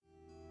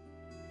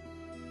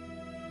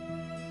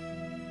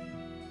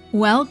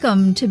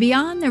Welcome to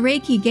Beyond the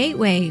Reiki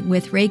Gateway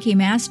with Reiki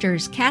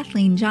Masters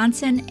Kathleen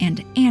Johnson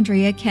and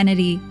Andrea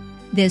Kennedy.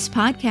 This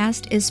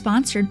podcast is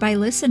sponsored by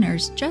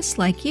listeners just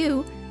like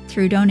you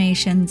through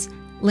donations.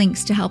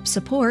 Links to help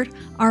support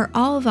our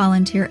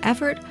all-volunteer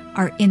effort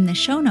are in the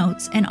show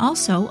notes and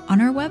also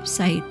on our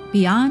website,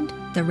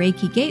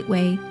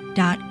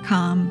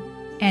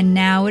 beyondthereikigateway.com. And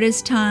now it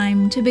is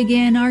time to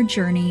begin our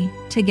journey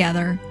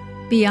together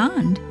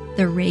beyond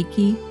the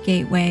Reiki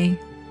Gateway.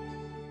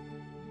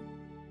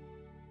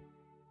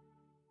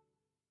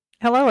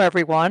 Hello,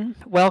 everyone.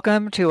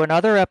 Welcome to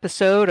another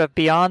episode of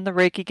Beyond the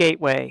Reiki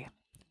Gateway.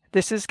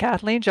 This is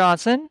Kathleen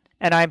Johnson,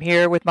 and I'm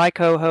here with my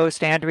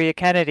co-host, Andrea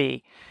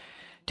Kennedy.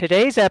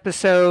 Today's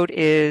episode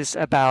is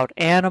about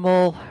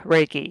animal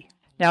Reiki.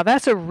 Now,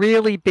 that's a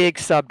really big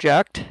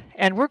subject,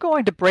 and we're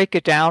going to break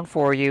it down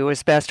for you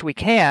as best we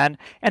can,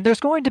 and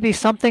there's going to be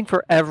something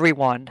for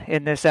everyone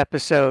in this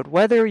episode,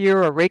 whether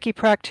you're a Reiki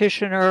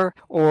practitioner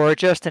or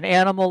just an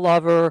animal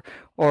lover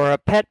or a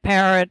pet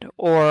parent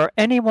or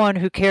anyone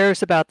who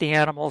cares about the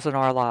animals in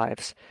our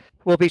lives.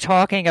 We'll be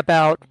talking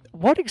about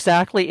what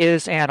exactly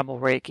is animal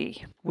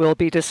Reiki. We'll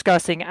be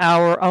discussing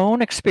our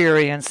own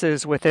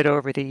experiences with it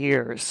over the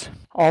years.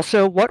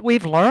 Also, what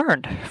we've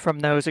learned from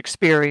those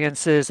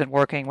experiences in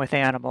working with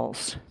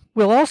animals.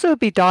 We'll also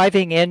be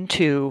diving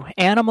into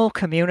animal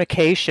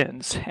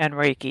communications and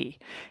Reiki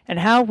and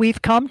how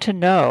we've come to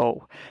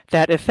know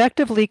that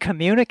effectively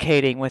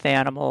communicating with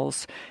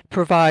animals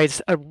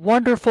provides a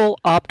wonderful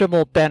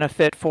optimal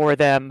benefit for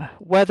them,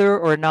 whether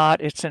or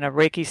not it's in a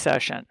Reiki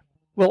session.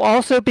 We'll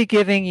also be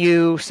giving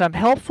you some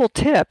helpful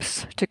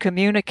tips to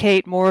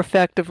communicate more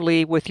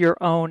effectively with your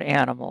own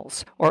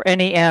animals or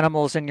any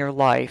animals in your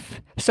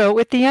life. So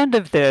at the end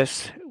of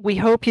this, we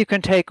hope you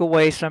can take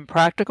away some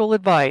practical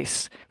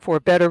advice for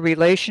better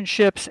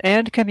relationships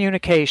and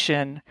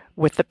communication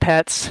with the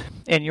pets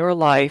in your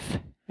life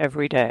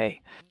every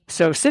day.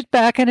 So sit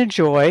back and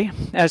enjoy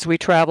as we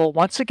travel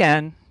once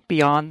again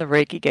beyond the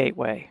Reiki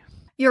Gateway.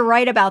 You're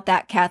right about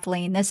that,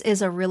 Kathleen. This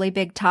is a really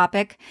big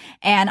topic.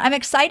 And I'm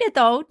excited,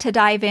 though, to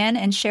dive in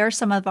and share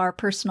some of our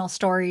personal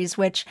stories,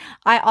 which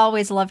I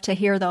always love to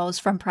hear those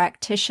from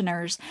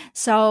practitioners.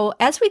 So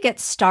as we get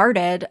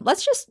started,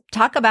 let's just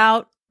talk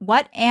about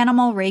what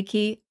animal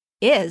Reiki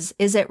is.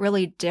 Is it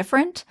really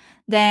different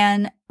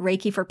than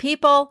Reiki for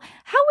people?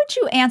 How would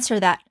you answer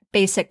that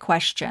basic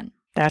question?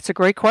 That's a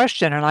great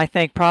question, and I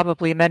think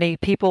probably many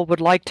people would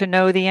like to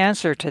know the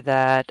answer to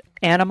that.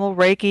 Animal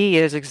Reiki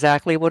is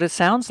exactly what it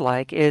sounds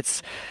like.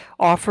 It's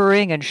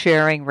offering and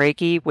sharing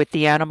Reiki with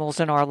the animals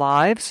in our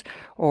lives,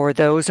 or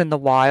those in the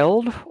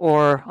wild,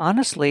 or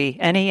honestly,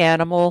 any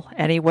animal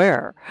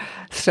anywhere.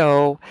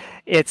 So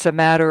it's a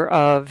matter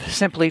of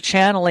simply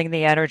channeling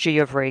the energy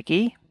of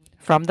Reiki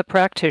from the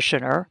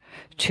practitioner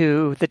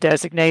to the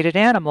designated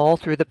animal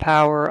through the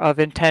power of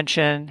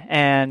intention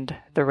and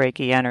the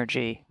Reiki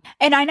energy.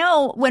 And I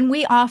know when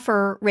we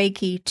offer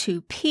Reiki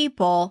to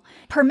people,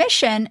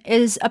 permission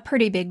is a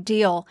pretty big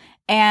deal.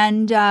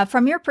 And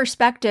from your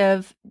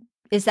perspective,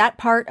 is that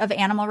part of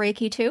animal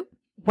Reiki too?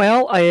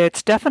 Well,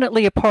 it's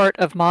definitely a part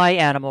of my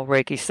animal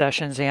Reiki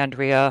sessions,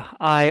 Andrea.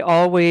 I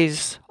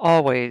always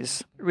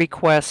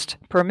request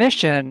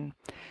permission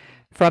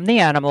from the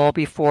animal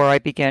before I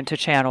begin to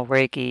channel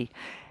Reiki.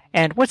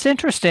 And what's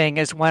interesting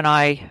is when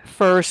I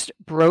first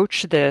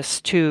broach this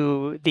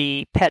to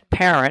the pet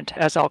parent,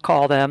 as I'll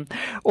call them,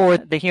 or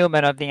the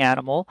human of the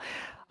animal,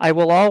 I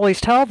will always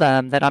tell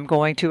them that I'm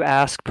going to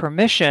ask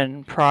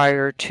permission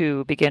prior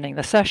to beginning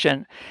the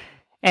session.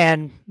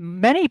 And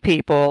many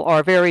people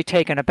are very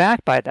taken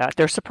aback by that.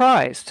 They're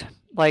surprised.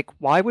 Like,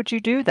 why would you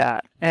do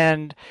that?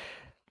 And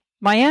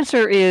my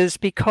answer is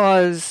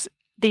because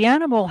the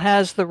animal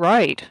has the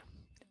right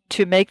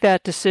to make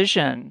that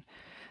decision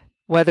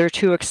whether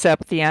to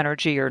accept the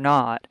energy or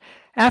not.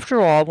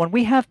 After all, when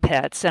we have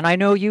pets, and I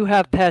know you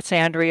have pets,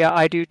 Andrea,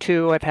 I do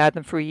too, I've had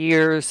them for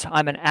years.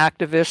 I'm an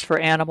activist for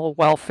animal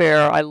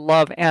welfare. I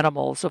love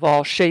animals of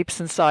all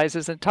shapes and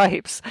sizes and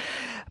types.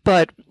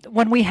 But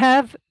when we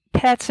have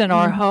pets in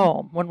our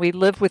home, when we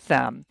live with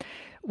them,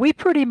 we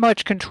pretty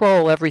much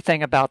control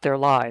everything about their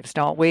lives,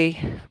 don't we?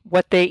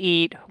 What they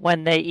eat,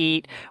 when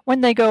they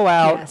go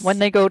out, Yes. When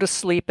they go to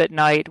sleep at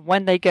night,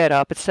 when they get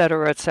up,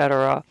 etc.,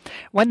 etc.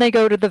 When they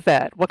go to the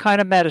vet, what kind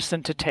of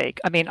medicine to take.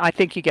 I mean, I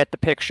think you get the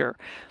picture.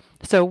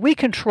 So we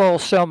control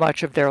so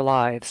much of their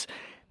lives.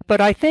 But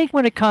I think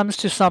when it comes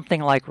to something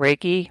like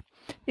Reiki,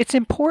 it's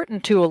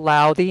important to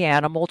allow the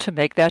animal to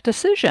make that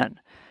decision.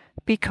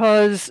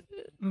 Because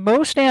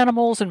most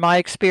animals, in my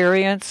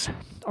experience,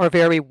 are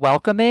very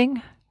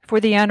welcoming for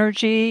the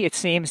energy. It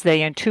seems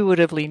they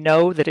intuitively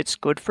know that it's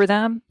good for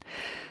them.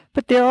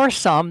 But there are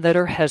some that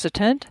are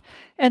hesitant,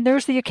 and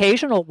there's the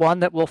occasional one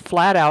that will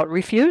flat out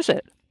refuse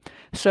it.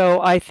 So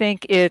I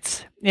think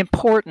it's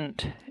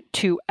important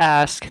to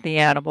ask the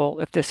animal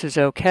if this is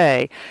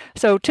okay.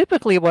 So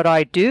typically what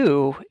I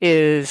do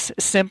is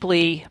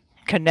simply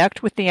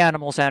connect with the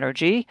animal's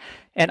energy,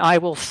 and I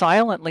will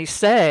silently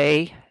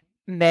say,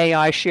 "May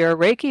I share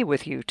Reiki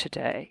with you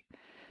today?"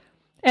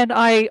 And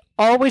I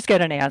always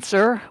get an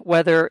answer,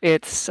 whether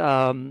it's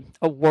a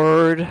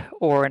word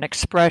or an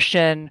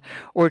expression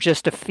or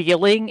just a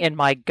feeling in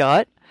my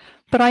gut.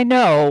 But I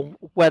know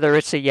whether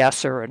it's a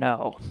yes or a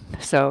no.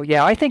 So,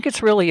 yeah, I think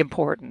it's really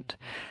important.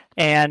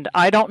 And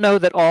I don't know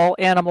that all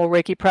animal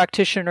Reiki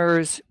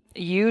practitioners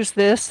use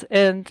this,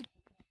 and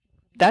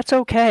that's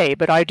okay.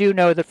 But I do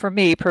know that for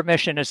me,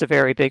 permission is a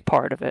very big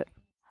part of it.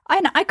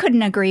 I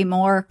couldn't agree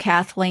more,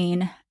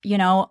 Kathleen.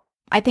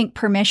 I think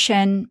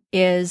permission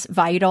is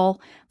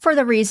vital for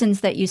the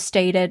reasons that you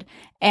stated,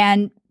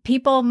 and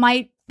people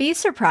might be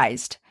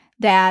surprised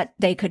that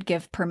they could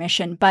give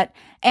permission. But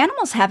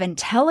animals have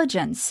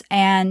intelligence,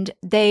 and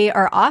they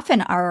are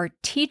often our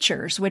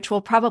teachers, which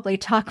we'll probably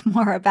talk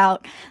more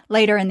about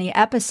later in the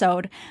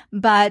episode.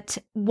 But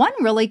one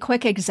really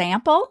quick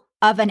example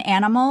of an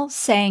animal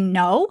saying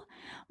no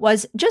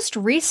was just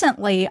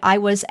recently I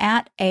was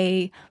at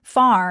a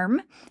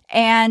farm,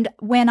 and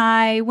when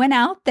I went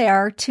out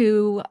there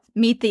to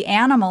meet the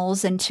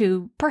animals and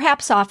to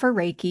perhaps offer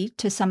Reiki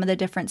to some of the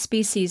different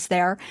species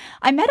there,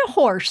 I met a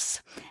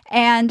horse.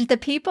 And the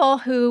people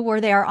who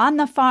were there on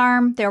the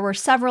farm, there were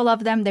several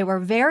of them, they were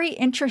very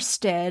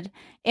interested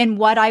in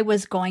what I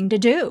was going to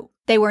do.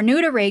 They were new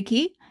to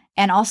Reiki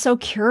and also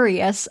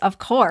curious, of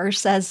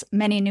course, as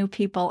many new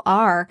people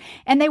are,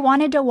 and they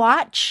wanted to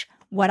watch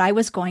what I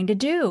was going to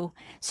do.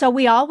 So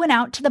we all went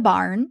out to the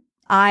barn.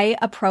 I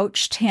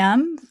approached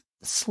him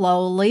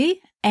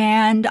slowly,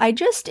 and I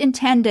just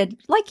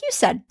intended, like you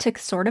said, to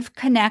sort of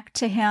connect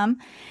to him.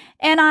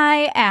 And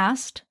I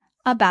asked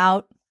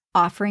about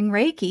offering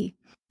Reiki.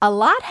 A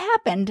lot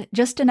happened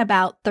just in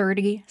about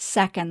 30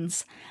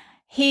 seconds.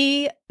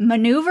 He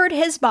maneuvered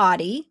his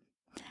body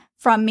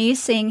from me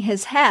seeing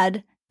his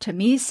head to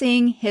me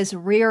seeing his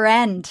rear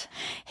end.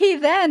 He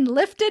then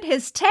lifted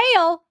his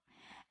tail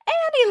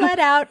and he let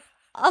out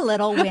a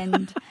little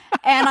wind.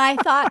 And I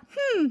thought,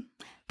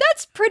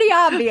 that's pretty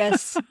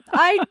obvious.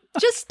 I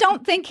just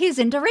don't think he's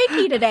into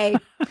Reiki today.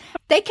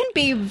 They can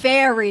be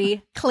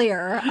very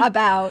clear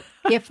about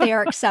if they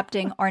are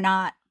accepting or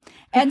not.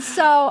 And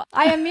so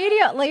I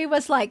immediately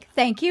was like,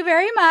 thank you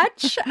very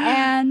much,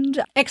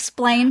 and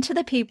explained to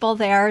the people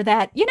there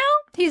that,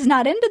 he's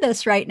not into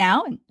this right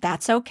now, and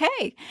that's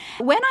okay.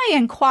 When I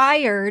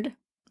inquired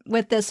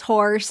with this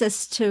horse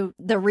as to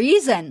the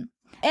reason,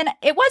 and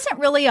it wasn't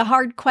really a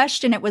hard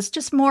question. It was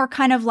just more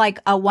kind of like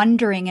a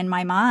wondering in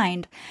my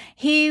mind.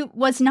 He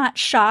was not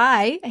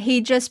shy.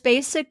 He just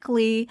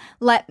basically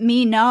let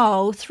me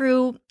know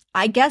through,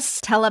 I guess,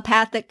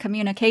 telepathic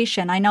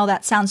communication. I know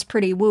that sounds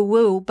pretty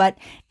woo-woo, but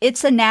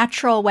it's a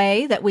natural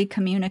way that we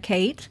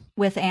communicate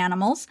with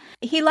animals.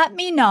 He let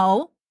me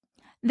know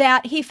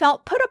that he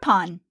felt put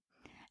upon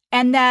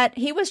and that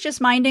he was just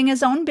minding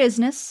his own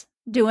business,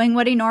 doing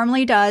what he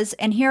normally does.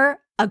 And here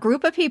a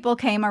group of people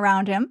came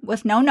around him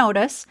with no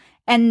notice,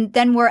 and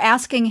then were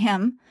asking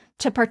him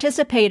to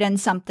participate in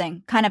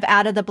something kind of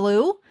out of the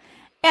blue.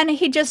 And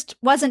he just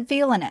wasn't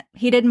feeling it.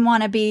 He didn't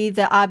want to be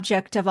the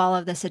object of all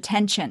of this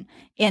attention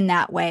in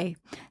that way.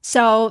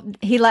 So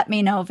he let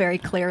me know very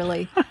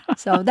clearly.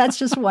 So that's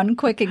just one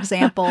quick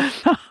example.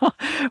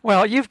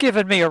 Well, you've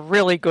given me a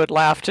really good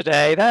laugh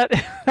today. That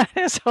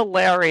is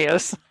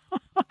hilarious.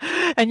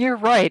 And you're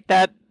right,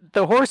 that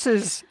the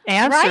horse's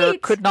answer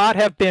could not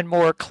have been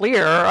more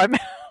clear. I mean,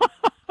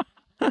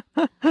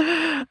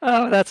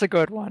 oh, that's a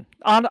good one.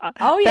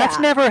 That's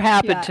never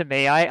happened to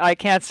me. I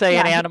can't say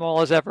an animal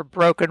has ever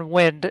broken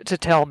wind to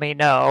tell me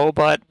no,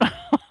 but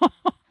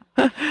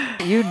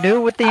you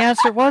knew what the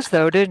answer was,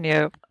 though, didn't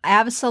you?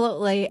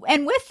 Absolutely.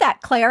 And with that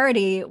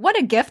clarity, what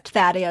a gift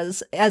that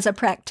is as a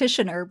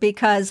practitioner,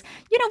 because,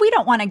 we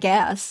don't want to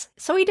guess.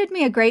 So he did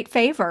me a great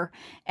favor,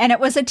 and it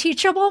was a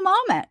teachable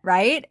moment,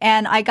 right?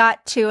 And I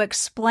got to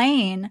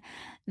explain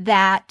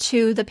that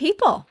to the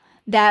people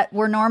that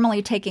were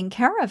normally taking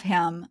care of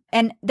him.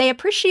 And they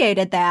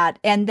appreciated that,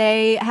 and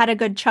they had a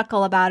good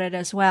chuckle about it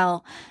as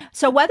well.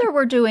 So whether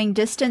we're doing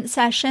distance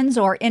sessions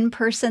or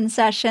in-person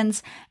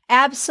sessions,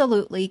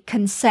 absolutely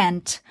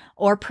consent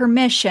or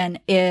permission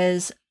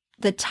is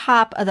the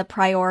top of the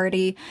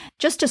priority.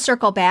 Just to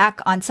circle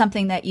back on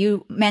something that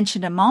you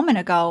mentioned a moment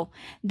ago,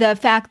 the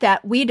fact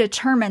that we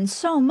determine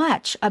so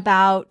much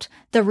about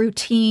the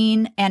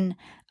routine and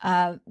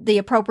the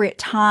appropriate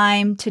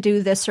time to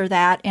do this or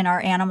that in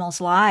our animals'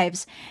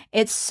 lives.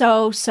 It's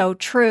so, so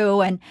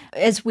true. And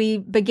as we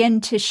begin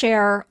to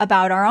share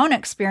about our own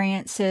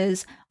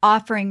experiences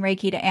offering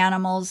Reiki to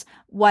animals,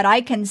 what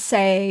I can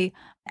say,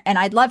 and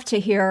I'd love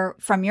to hear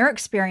from your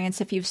experience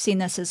if you've seen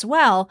this as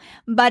well,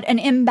 but an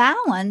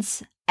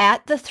imbalance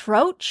at the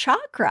throat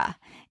chakra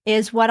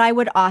is what I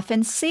would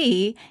often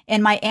see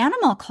in my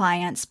animal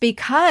clients,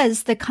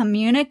 because the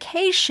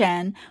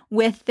communication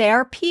with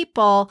their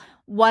people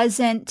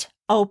wasn't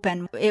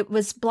open. It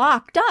was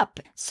blocked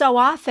up. So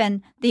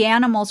often the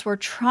animals were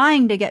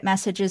trying to get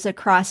messages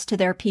across to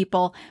their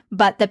people,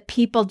 but the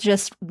people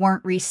just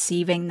weren't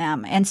receiving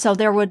them. And so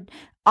there would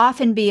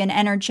often be an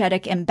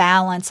energetic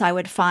imbalance, I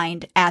would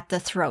find, at the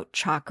throat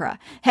chakra.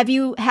 Have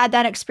you had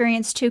that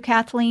experience too,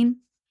 Kathleen?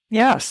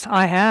 Yes,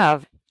 I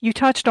have. You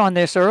touched on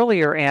this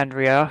earlier,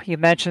 Andrea. You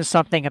mentioned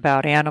something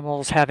about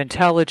animals have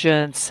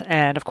intelligence,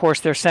 and of course,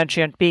 they're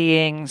sentient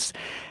beings.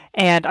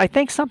 And I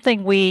think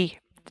something we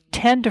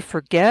tend to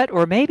forget,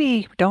 or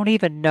maybe don't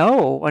even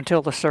know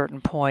until a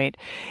certain point,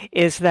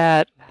 is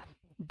that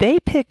they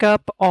pick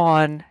up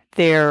on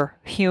their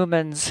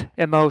humans'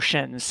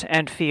 emotions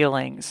and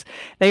feelings.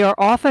 They are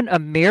often a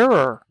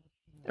mirror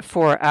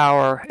for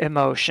our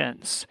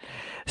emotions.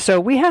 So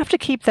we have to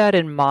keep that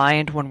in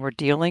mind when we're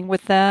dealing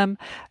with them.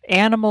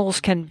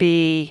 Animals can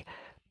be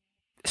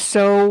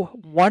so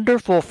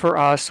wonderful for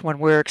us when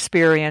we're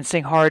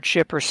experiencing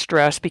hardship or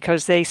stress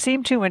because they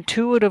seem to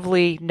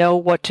intuitively know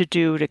what to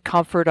do to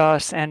comfort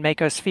us and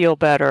make us feel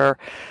better.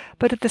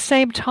 But at the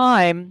same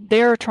time,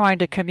 they're trying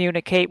to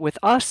communicate with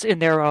us in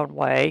their own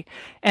way.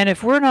 And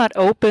if we're not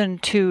open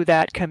to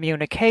that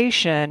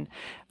communication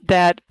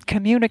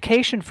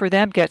for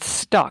them gets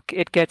stuck.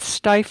 It gets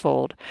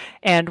stifled.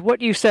 And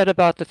what you said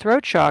about the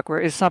throat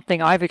chakra is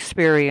something I've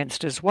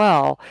experienced as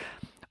well.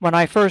 When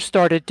I first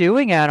started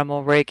doing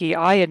animal Reiki,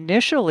 I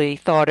initially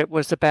thought it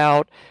was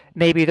about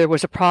maybe there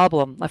was a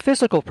problem, a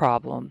physical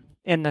problem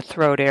in the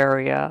throat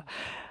area.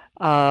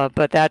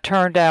 But that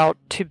turned out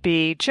to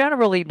be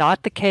generally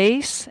not the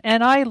case.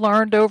 And I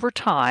learned over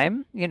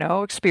time,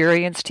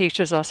 experience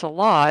teaches us a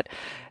lot,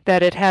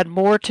 that it had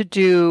more to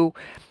do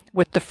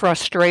with the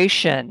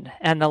frustration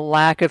and the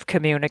lack of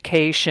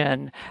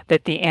communication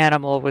that the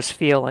animal was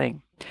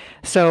feeling.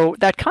 So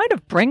that kind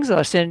of brings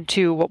us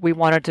into what we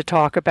wanted to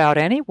talk about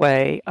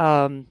anyway,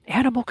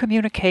 animal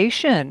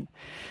communication.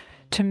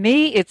 To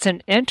me, it's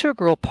an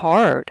integral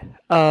part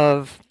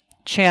of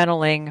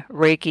channeling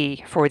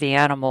Reiki for the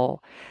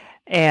animal.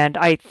 And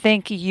I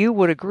think you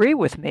would agree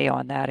with me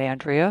on that,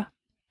 Andrea.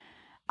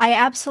 I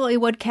absolutely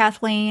would,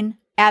 Kathleen.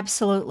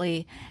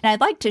 Absolutely. And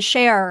I'd like to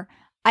share,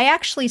 I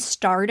actually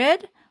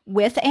started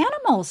with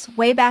animals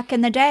way back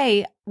in the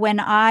day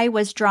when I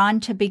was drawn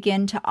to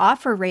begin to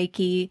offer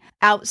Reiki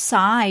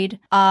outside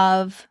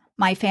of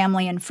my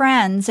family and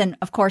friends, and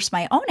of course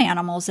my own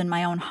animals in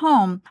my own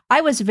home.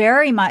 I was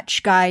very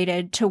much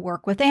guided to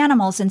work with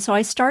animals. And so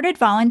I started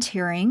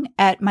volunteering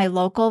at my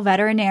local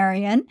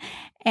veterinarian,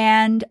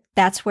 and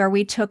that's where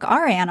we took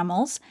our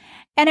animals.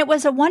 And it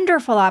was a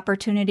wonderful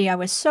opportunity. I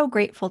was so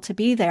grateful to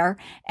be there.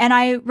 And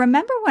I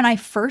remember when I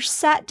first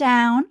sat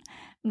down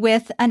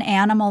with an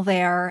animal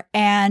there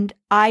and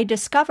I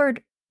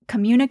discovered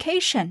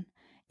communication.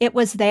 It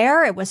was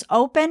there, it was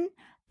open,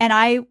 and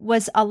I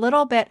was a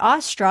little bit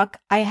awestruck.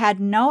 I had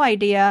no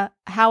idea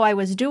how I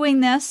was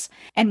doing this.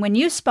 And when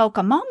you spoke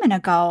a moment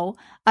ago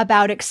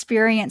about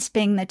experience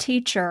being the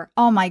teacher,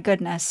 oh my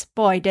goodness,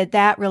 boy, did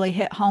that really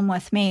hit home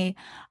with me.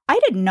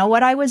 I didn't know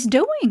what I was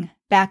doing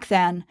back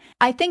then.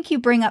 I think you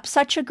bring up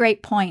such a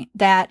great point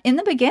that in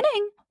the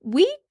beginning,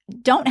 we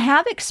don't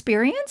have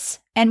experience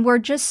and we're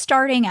just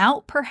starting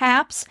out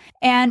perhaps,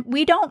 and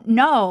we don't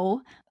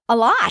know a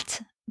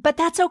lot, but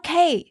that's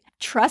okay.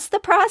 Trust the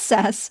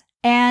process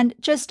and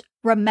just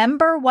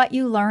remember what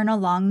you learn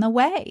along the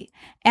way.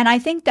 And I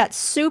think that's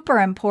super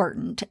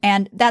important.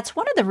 And that's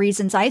one of the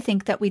reasons I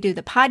think that we do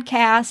the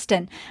podcast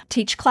and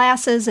teach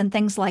classes and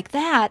things like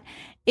that,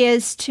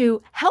 is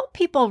to help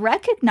people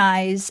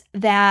recognize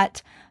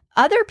that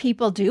other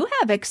people do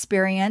have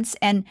experience.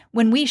 And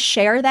when we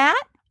share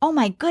that, oh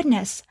my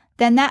goodness,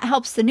 then that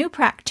helps the new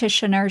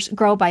practitioners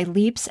grow by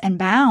leaps and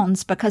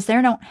bounds because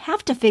they don't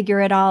have to figure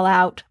it all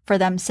out for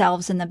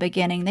themselves in the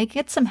beginning. They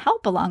get some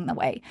help along the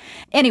way.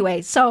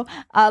 Anyway, so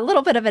a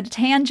little bit of a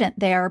tangent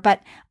there,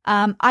 but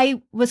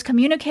I was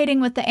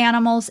communicating with the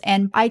animals,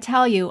 and I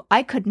tell you,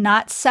 I could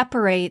not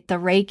separate the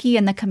Reiki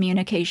and the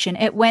communication.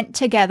 It went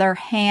together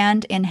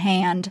hand in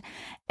hand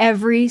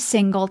every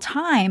single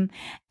time.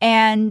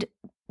 And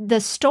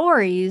the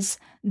stories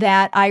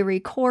that I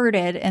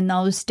recorded in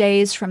those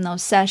days from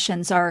those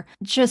sessions are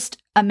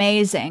just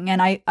amazing.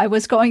 And I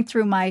was going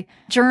through my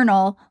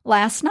journal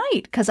last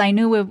night because I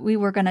knew we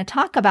were going to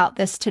talk about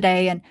this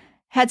today and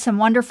had some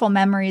wonderful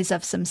memories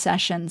of some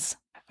sessions.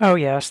 Oh,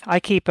 yes. I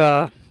keep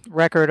a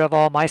record of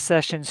all my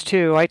sessions,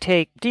 too. I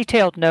take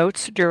detailed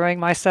notes during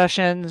my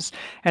sessions,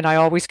 and I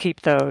always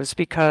keep those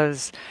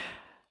because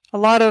a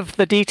lot of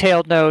the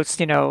detailed notes,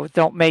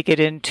 don't make it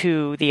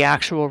into the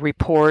actual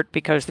report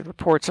because the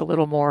report's a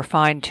little more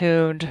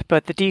fine-tuned,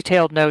 but the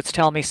detailed notes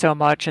tell me so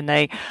much, and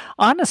they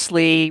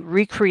honestly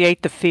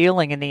recreate the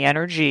feeling and the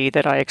energy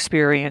that I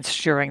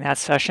experienced during that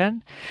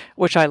session,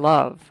 which I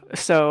love.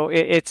 So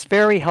it's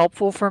very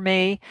helpful for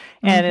me,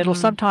 and it'll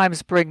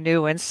sometimes bring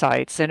new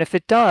insights. And if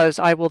it does,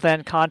 I will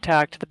then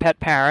contact the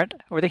pet parent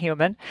or the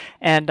human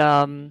and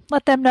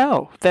let them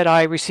know that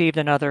I received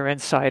another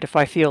insight if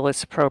I feel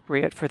it's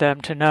appropriate for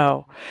them to know.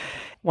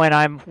 When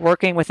I'm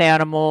working with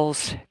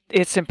animals,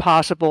 it's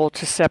impossible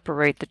to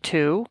separate the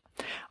two.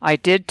 I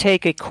did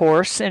take a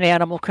course in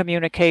animal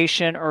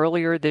communication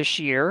earlier this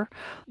year,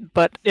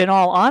 but in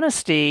all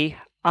honesty,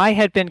 I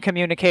had been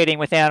communicating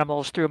with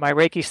animals through my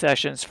Reiki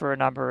sessions for a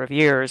number of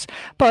years,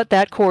 but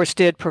that course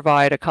did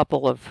provide a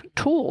couple of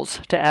tools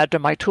to add to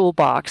my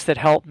toolbox that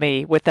helped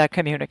me with that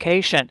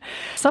communication.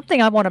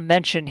 Something I want to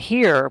mention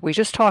here, we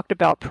just talked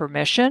about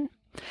permission.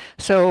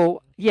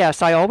 So,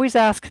 yes, I always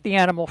ask the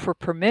animal for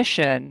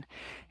permission.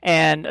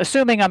 And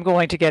assuming I'm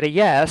going to get a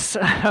yes,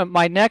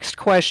 my next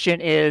question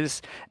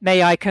is,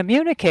 may I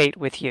communicate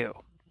with you?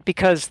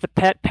 Because the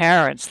pet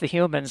parents, the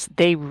humans,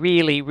 they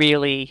really,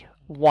 really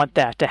want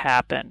that to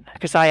happen.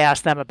 Because I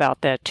ask them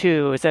about that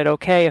too. Is that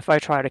okay if I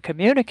try to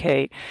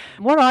communicate?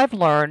 What I've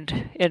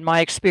learned in my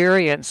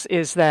experience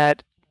is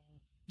that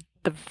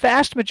the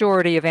vast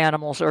majority of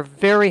animals are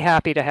very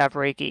happy to have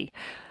Reiki.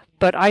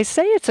 But I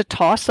say it's a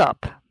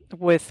toss-up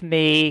with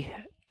me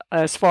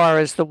as far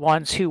as the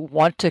ones who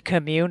want to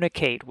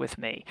communicate with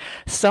me.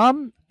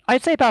 Some,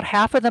 I'd say about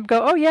half of them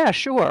go, oh yeah,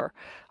 sure.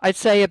 I'd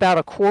say about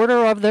a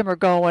quarter of them are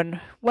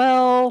going,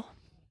 well,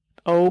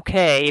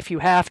 okay, if you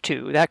have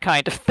to, that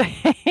kind of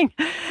thing.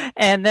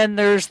 And then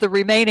there's the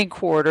remaining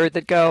quarter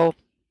that go,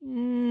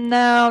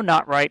 no,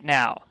 not right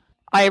now.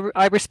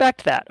 I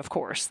respect that, of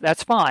course.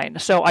 That's fine.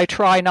 So I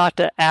try not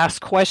to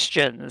ask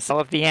questions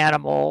of the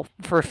animal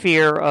for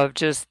fear of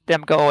just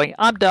them going,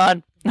 I'm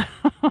done.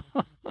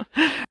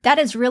 That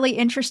is really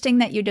interesting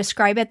that you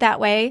describe it that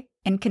way.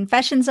 In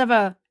Confessions of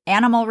a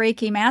Animal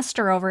Reiki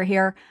Master over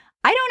here,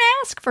 I don't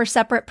ask for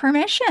separate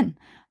permission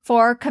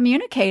for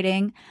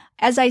communicating.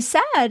 As I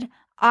said,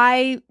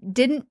 I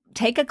didn't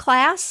take a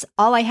class.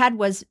 All I had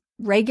was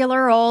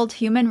regular old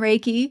human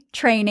Reiki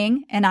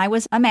training, and I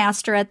was a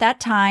master at that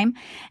time.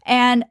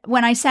 And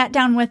when I sat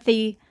down with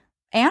the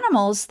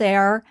animals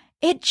there,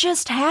 it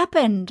just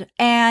happened,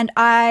 and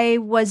I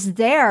was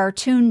there,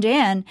 tuned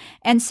in.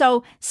 And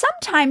so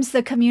sometimes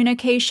the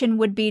communication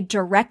would be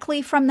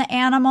directly from the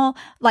animal,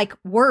 like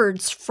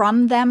words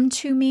from them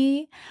to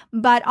me.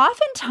 But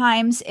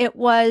oftentimes it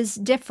was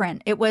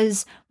different. It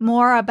was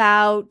more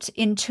about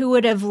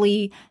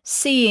intuitively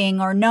seeing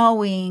or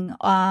knowing,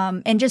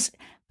 and just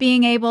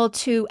being able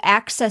to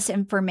access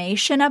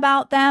information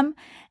about them.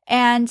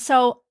 And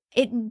so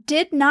it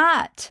did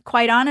not,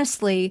 quite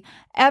honestly,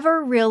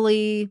 ever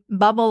really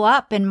bubble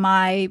up in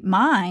my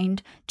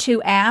mind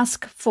to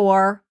ask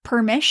for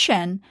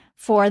permission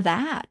for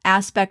that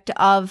aspect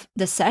of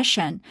the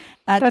session.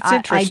 That's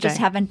interesting. I just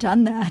haven't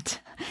done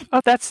that.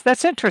 Oh,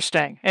 that's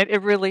interesting.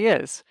 It really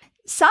is.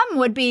 Some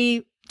would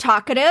be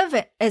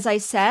talkative, as I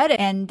said,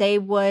 and they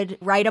would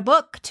write a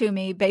book to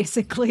me,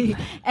 basically.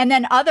 And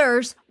then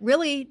others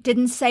really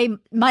didn't say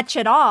much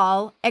at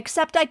all,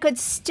 except I could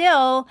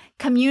still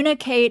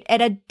communicate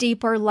at a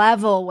deeper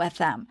level with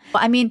them.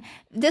 I mean,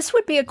 this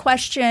would be a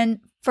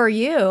question for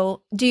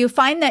you. Do you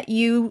find that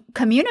you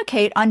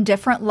communicate on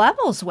different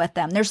levels with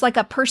them? There's like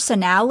a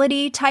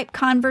personality type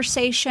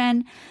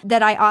conversation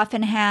that I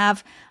often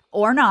have,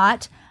 or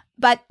not.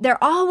 But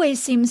there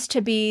always seems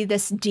to be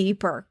this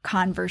deeper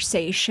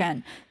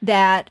conversation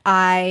that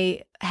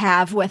I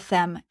have with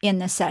them in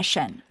the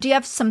session. Do you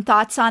have some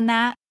thoughts on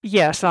that?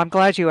 Yes, I'm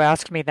glad you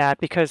asked me that,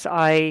 because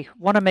I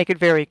want to make it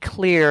very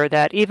clear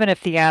that even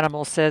if the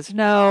animal says,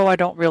 no, I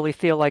don't really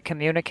feel like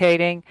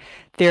communicating,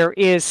 there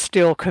is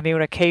still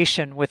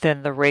communication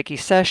within the Reiki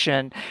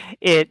session.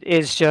 It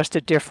is just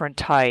a different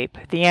type.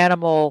 The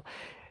animal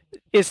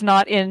is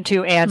not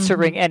into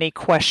answering any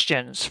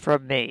questions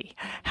from me.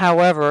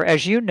 However,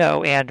 as you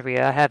know,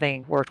 Andrea,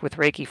 having worked with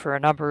Reiki for a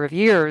number of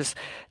years,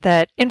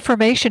 that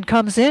information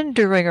comes in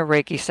during a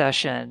Reiki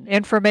session,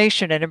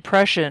 information and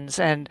impressions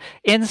and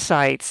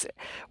insights,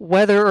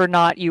 whether or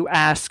not you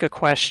ask a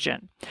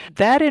question.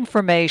 That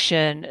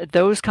information,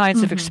 those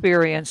kinds of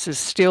experiences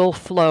still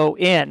flow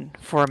in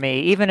for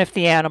me, even if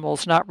the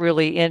animal's not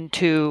really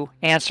into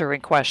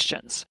answering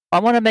questions. I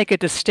want to make a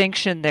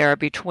distinction there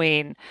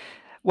between,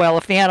 well,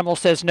 if the animal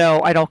says, no,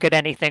 I don't get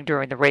anything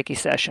during the Reiki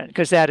session,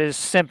 because that is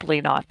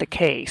simply not the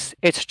case.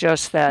 It's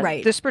just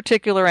that this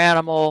particular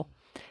animal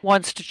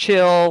wants to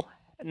chill,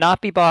 not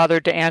be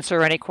bothered to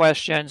answer any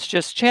questions,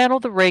 just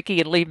channel the Reiki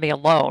and leave me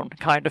alone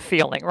kind of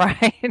feeling,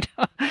 right?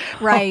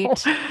 Right.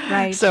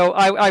 So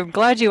I'm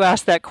glad you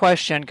asked that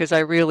question, because I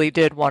really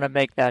did want to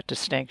make that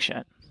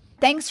distinction.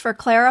 Thanks for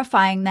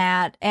clarifying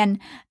that. And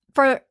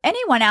for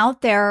anyone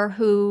out there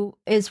who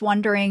is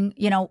wondering,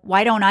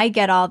 why don't I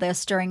get all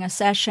this during a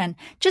session?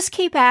 Just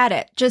keep at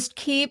it. Just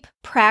keep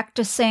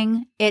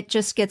practicing. It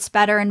just gets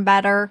better and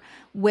better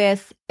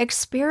with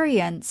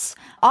experience.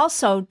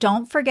 Also,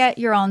 don't forget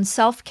your own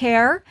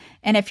self-care.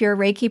 And if you're a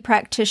Reiki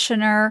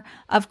practitioner,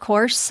 of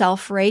course,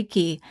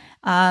 self-Reiki.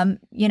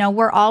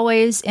 We're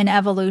always in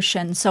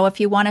evolution. So if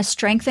you want to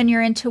strengthen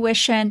your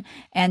intuition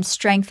and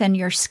strengthen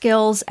your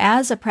skills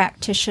as a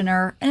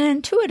practitioner, an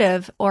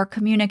intuitive or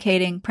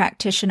communicating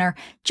practitioner,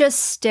 just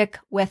stick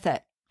with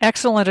it.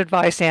 Excellent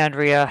advice,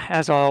 Andrea,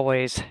 as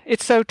always.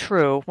 It's so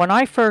true. When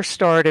I first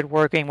started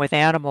working with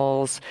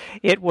animals,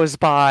 it was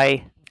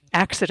by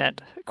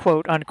accident,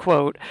 quote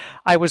unquote.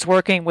 I was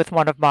working with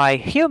one of my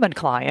human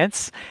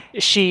clients.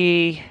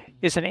 She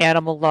is an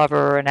animal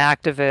lover, an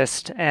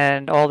activist,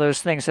 and all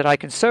those things that I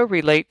can so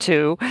relate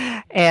to.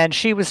 And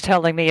she was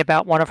telling me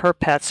about one of her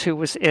pets who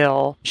was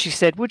ill. She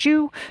said, would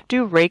you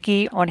do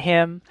Reiki on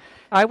him?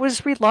 I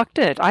was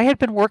reluctant. I had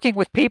been working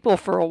with people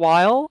for a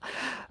while,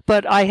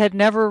 but I had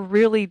never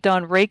really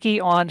done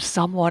Reiki on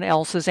someone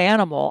else's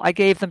animal. I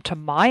gave them to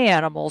my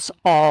animals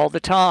all the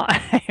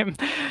time.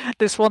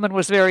 This woman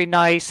was very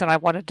nice and I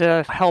wanted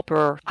to help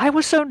her. I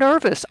was so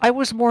nervous. I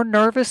was more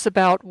nervous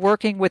about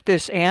working with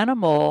this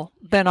animal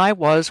than I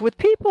was with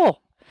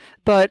people.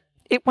 But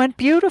it went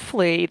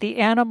beautifully. The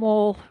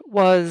animal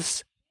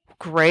was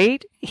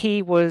great.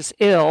 He was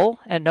ill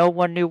and no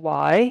one knew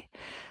why.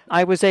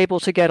 I was able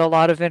to get a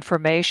lot of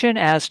information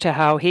as to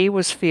how he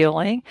was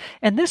feeling.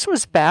 And this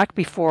was back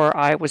before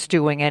I was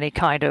doing any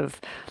kind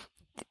of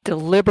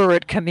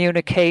deliberate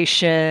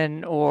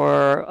communication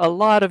or a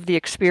lot of the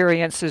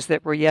experiences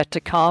that were yet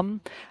to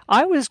come.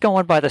 I was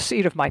going by the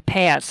seat of my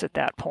pants at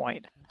that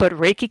point. But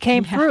Reiki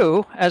came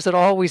through, as it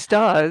always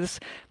does.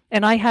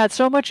 And I had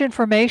so much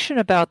information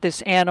about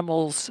this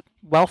animal's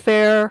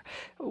welfare,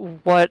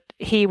 what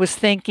he was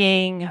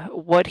thinking,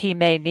 what he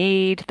may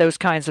need, those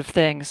kinds of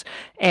things.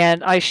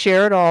 And I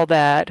shared all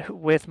that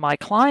with my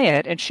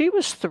client, and she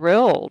was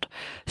thrilled.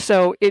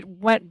 So it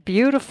went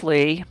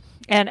beautifully.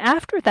 And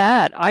after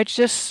that, I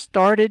just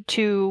started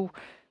to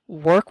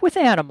work with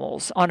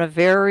animals on a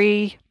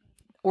very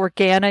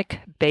organic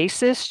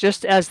basis,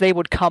 just as they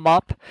would come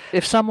up.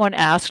 If someone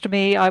asked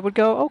me, I would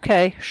go,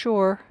 okay,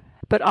 sure.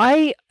 But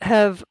I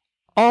have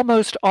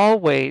almost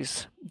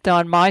always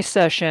done my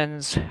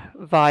sessions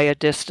via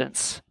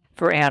distance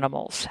for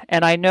animals.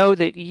 And I know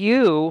that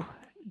you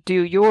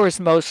do yours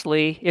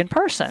mostly in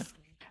person,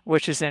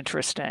 which is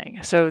interesting.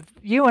 So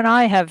you and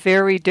I have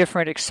very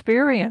different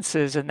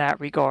experiences in that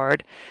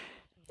regard.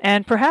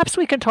 And perhaps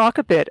we can talk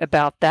a bit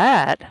about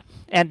that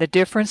and the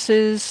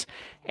differences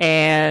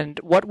and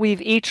what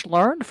we've each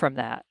learned from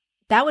that.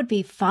 That would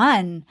be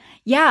fun.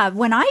 Yeah,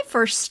 when I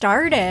first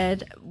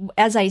started,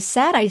 as I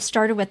said, I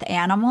started with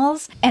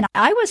animals and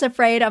I was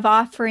afraid of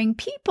offering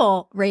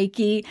people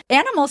Reiki.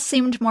 Animals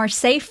seemed more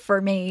safe for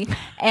me.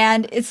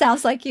 And it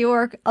sounds like you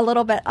were a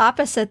little bit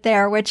opposite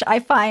there, which I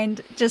find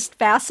just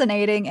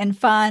fascinating and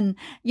fun.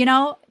 You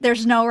know,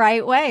 there's no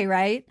right way,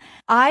 right?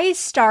 I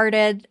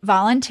started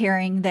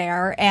volunteering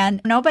there and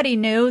nobody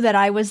knew that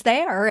I was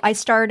there. I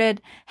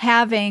started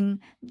having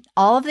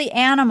all of the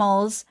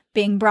animals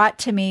being brought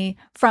to me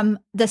from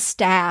the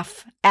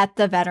staff at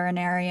the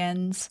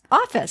veterinarian's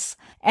office.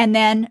 And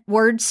then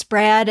word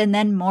spread and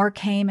then more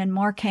came and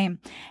more came.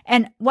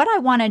 And what I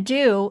want to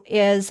do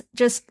is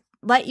just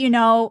let you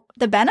know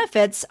the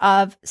benefits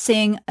of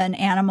seeing an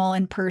animal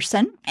in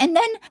person. And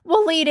then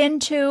we'll lead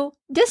into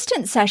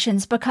distance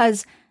sessions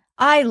because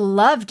I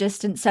love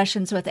distance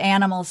sessions with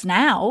animals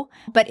now,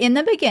 but in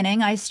the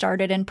beginning, I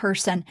started in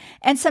person.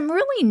 And some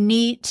really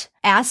neat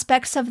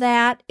aspects of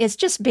that is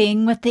just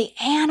being with the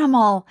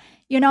animal.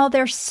 You know,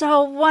 they're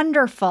so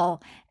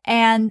wonderful.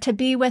 And to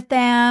be with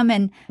them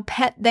and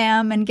pet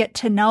them and get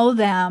to know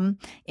them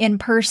in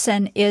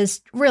person is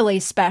really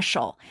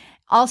special.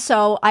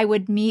 Also, I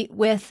would meet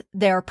with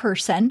their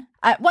person.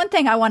 One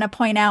thing I want to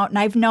point out, and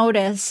I've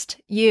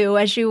noticed you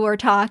as you were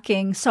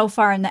talking so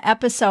far in the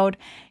episode,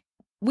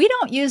 we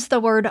don't use the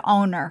word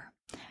owner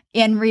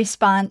in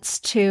response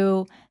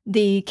to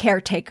the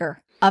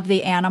caretaker of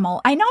the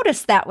animal. I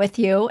noticed that with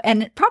you,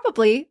 and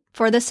probably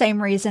for the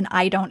same reason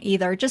I don't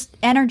either. Just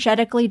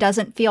energetically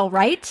doesn't feel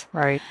right.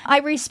 Right. I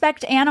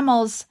respect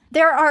animals.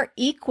 There are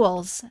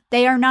equals.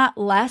 They are not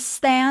less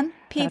than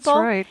people.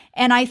 That's right.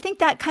 And I think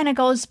that kind of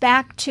goes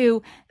back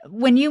to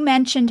when you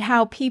mentioned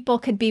how people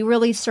could be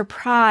really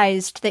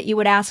surprised that you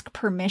would ask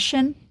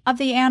permission of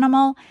the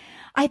animal.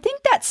 I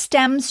think that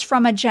stems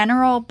from a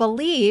general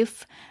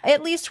belief,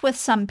 at least with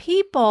some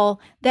people,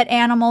 that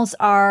animals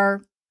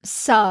are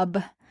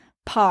subpar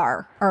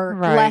or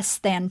less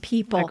than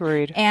people.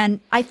 Agreed. And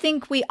I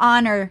think we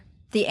honor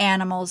the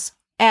animals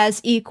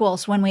as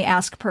equals when we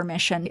ask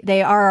permission.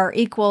 They are our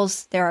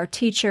equals. They're our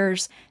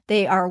teachers.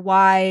 They are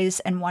wise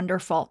and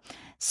wonderful.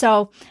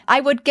 So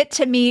I would get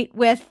to meet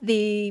with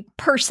the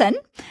person,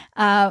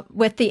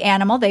 with the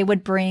animal. They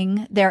would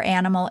bring their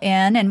animal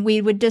in and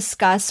we would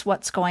discuss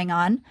what's going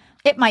on.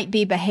 It might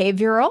be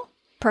behavioral,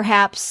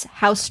 perhaps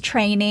house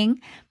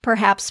training,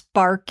 perhaps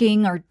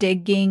barking or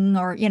digging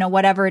or,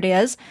 whatever it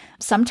is.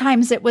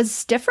 Sometimes it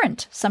was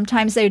different.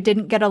 Sometimes they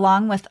didn't get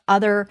along with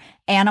other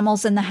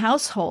animals in the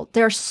household.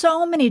 There are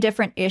so many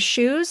different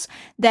issues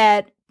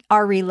that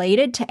are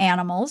related to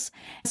animals.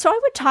 So I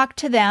would talk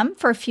to them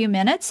for a few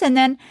minutes and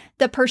then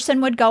the person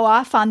would go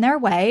off on their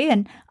way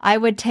and I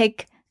would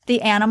take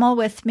the animal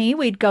with me.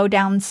 We'd go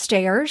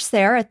downstairs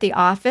there at the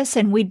office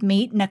and we'd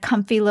meet in a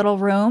comfy little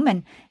room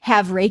and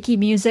have Reiki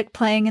music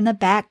playing in the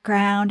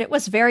background. It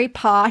was very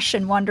posh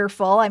and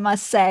wonderful, I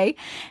must say.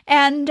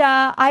 And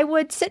I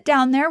would sit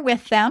down there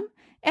with them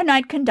and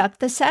I'd conduct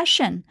the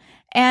session.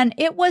 And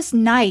it was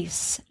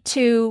nice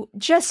to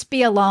just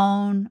be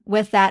alone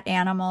with that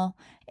animal.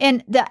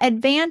 And the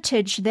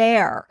advantage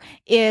there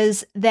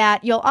is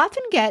that you'll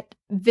often get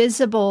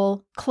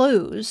visible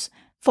clues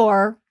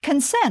for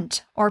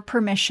consent or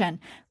permission,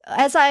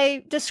 as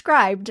I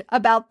described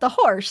about the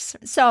horse.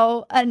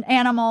 So an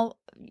animal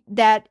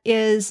that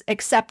is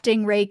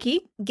accepting Reiki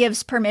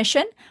gives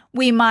permission.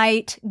 We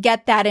might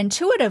get that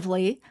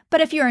intuitively, but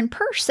if you're in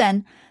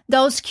person,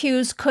 Those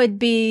cues could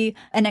be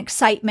an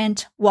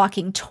excitement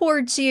walking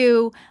towards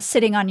you,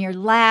 sitting on your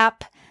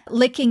lap,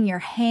 licking your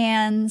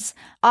hands.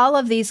 All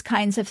of these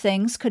kinds of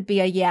things could be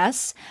a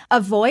yes.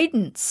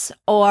 Avoidance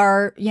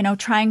or,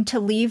 trying to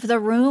leave the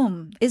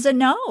room is a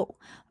no,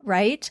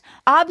 right?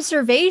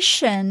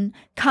 Observation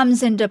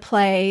comes into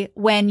play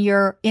when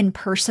you're in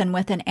person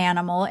with an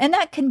animal, and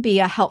that can be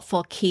a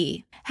helpful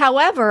key.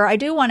 However, I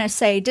do want to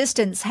say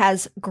distance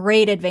has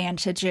great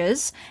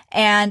advantages.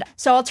 And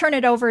so I'll turn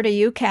it over to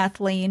you,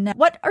 Kathleen.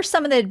 What are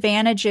some of the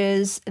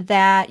advantages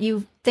that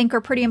you think are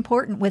pretty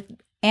important with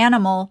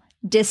animal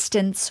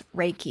distance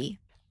Reiki?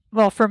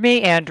 Well, for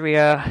me,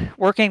 Andrea,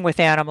 working with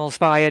animals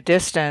via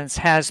distance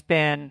has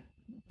been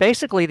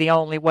basically the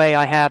only way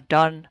I have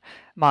done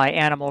my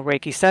animal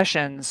Reiki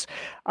sessions.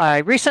 I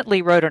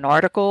recently wrote an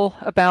article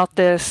about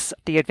this,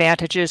 the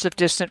advantages of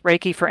distant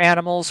Reiki for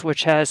animals,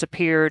 which has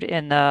appeared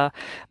in the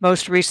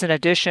most recent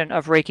edition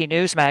of Reiki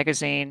News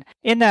magazine.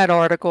 In that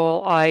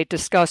article, I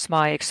discuss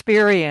my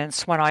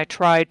experience when I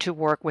tried to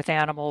work with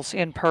animals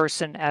in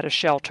person at a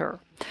shelter.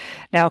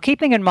 Now,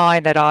 keeping in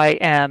mind that I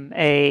am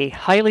a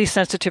highly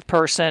sensitive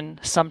person,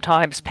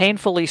 sometimes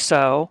painfully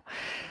so,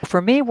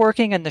 for me,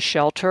 working in the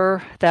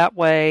shelter that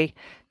way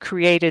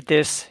created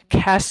this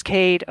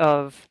cascade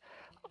of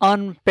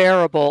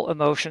unbearable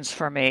emotions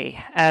for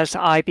me. As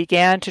I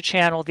began to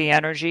channel the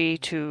energy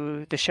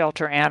to the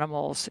shelter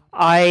animals,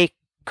 I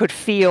could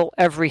feel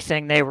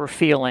everything they were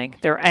feeling,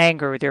 their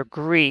anger, their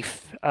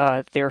grief,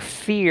 their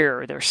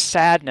fear, their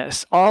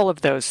sadness, all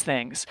of those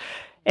things.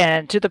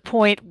 And to the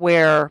point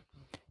where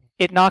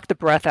it knocked the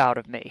breath out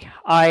of me.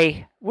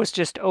 I was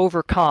just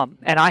overcome,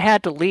 and I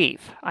had to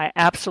leave. I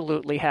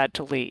absolutely had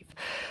to leave.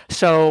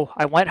 So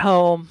I went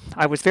home.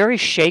 I was very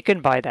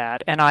shaken by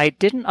that, and I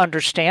didn't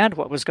understand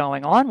what was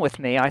going on with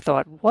me. I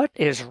thought, what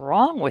is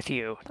wrong with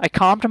you? I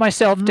calmed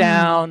myself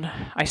down.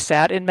 I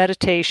sat in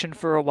meditation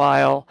for a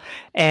while,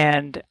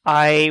 and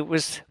I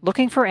was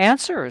looking for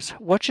answers.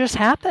 What just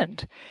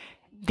happened?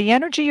 The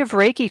energy of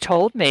Reiki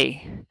told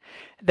me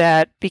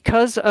that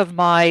because of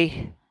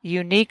my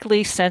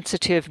uniquely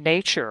sensitive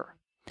nature,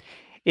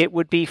 it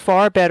would be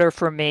far better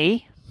for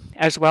me,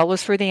 as well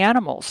as for the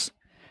animals,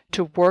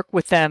 to work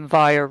with them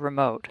via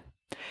remote.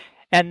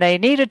 And they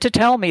needed to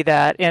tell me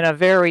that in a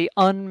very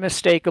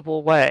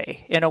unmistakable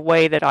way, in a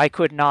way that I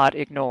could not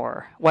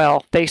ignore.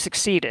 Well, they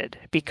succeeded,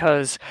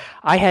 because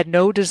I had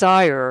no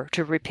desire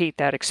to repeat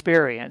that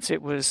experience.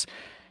 It was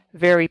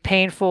very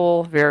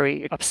painful,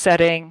 very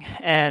upsetting,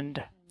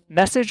 and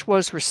message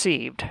was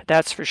received,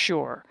 that's for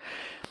sure.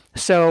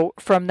 So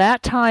from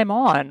that time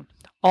on,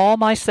 all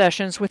my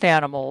sessions with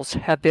animals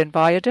have been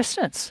via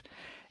distance.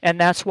 And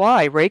that's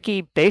why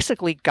Reiki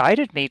basically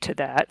guided me to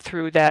that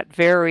through that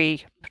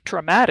very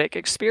traumatic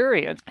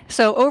experience.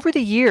 So over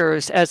the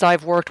years, as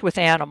I've worked with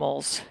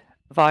animals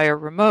via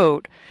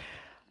remote,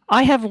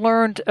 I have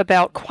learned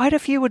about quite a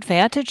few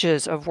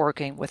advantages of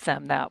working with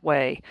them that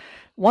way.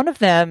 One of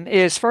them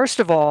is,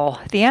 first of all,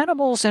 the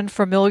animal's in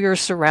familiar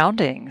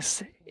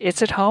surroundings.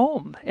 It's at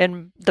home.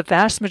 In the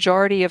vast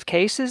majority of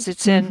cases,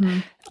 it's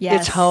in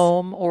its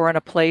home or in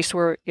a place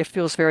where it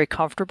feels very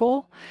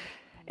comfortable.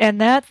 And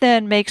that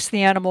then makes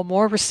the animal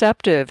more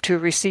receptive to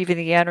receiving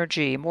the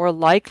energy, more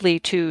likely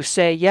to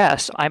say,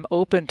 yes, I'm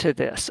open to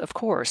this, of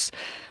course.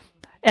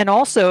 And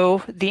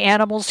also, the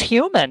animal's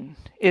human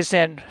is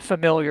in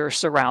familiar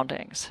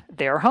surroundings.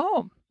 They're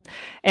home.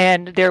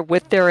 And they're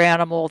with their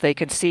animal, they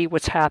can see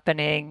what's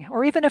happening,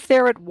 or even if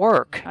they're at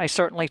work, I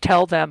certainly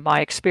tell them my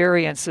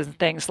experiences and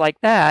things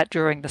like that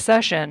during the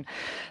session.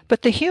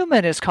 But the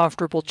human is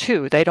comfortable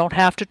too. They don't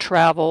have to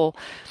travel.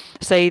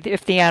 Say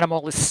if the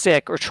animal is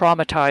sick or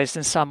traumatized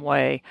in some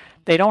way,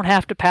 they don't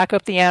have to pack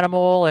up the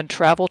animal and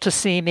travel to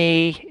see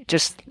me.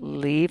 Just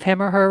leave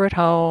him or her at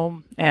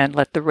home and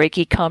let the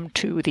Reiki come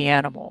to the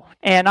animal.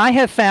 And I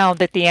have found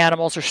that the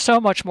animals are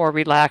so much more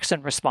relaxed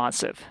and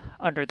responsive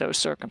under those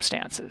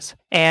circumstances.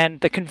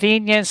 And the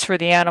convenience for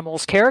the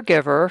animal's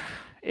caregiver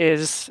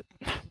is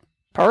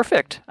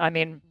perfect. I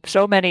mean,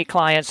 so many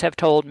clients have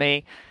told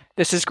me,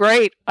 this is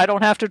great. I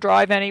don't have to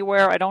drive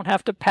anywhere. I don't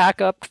have to pack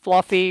up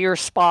Fluffy or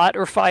Spot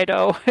or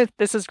Fido.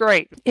 This is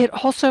great. It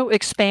also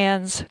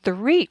expands the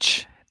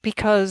reach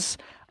because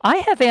I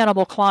have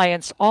animal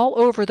clients all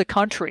over the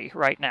country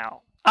right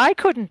now. I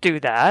couldn't do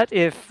that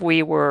if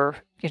we were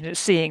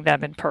seeing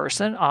them in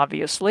person,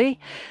 obviously.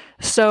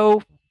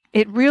 So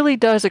it really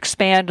does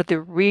expand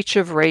the reach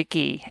of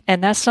Reiki.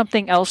 And that's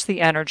something else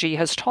the energy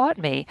has taught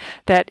me,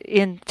 that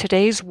in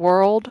today's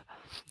world,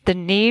 the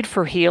need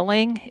for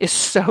healing is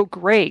so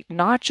great,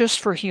 not just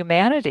for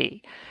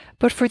humanity,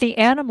 but for the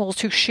animals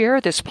who share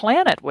this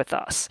planet with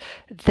us.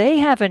 They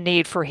have a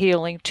need for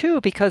healing too,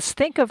 because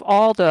think of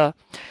all the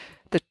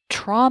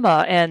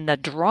trauma and the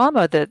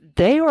drama that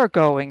they are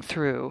going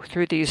through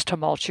these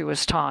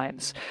tumultuous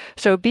times.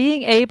 So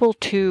being able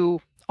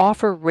to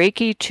offer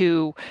Reiki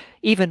to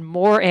even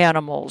more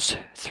animals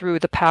through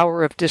the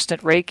power of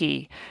distant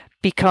Reiki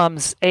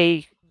becomes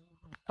a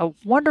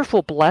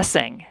wonderful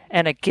blessing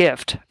and a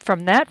gift.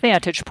 From that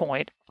vantage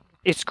point,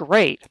 it's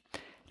great.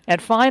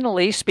 And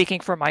finally,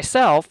 speaking for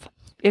myself,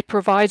 it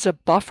provides a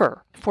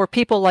buffer for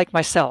people like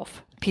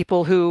myself,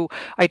 people who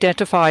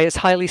identify as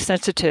highly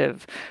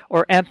sensitive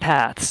or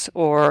empaths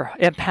or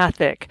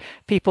empathic,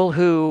 people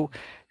who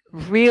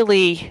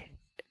really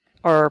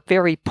are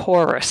very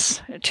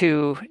porous,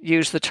 to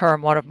use the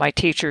term one of my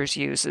teachers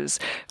uses,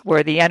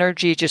 where the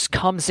energy just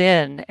comes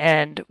in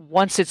and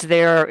once it's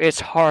there, it's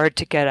hard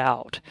to get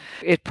out.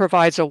 It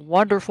provides a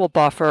wonderful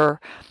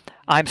buffer.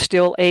 I'm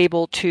still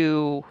able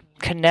to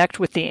connect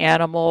with the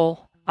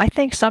animal, I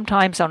think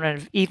sometimes on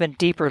an even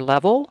deeper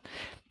level,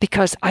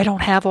 because I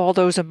don't have all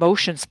those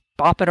emotions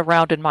bopping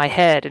around in my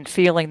head and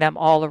feeling them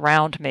all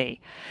around me.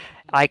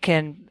 I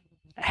can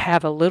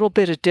have a little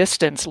bit of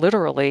distance,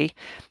 literally,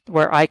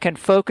 where I can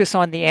focus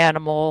on the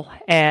animal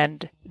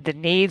and the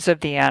needs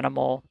of the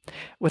animal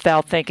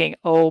without thinking,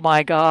 oh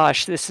my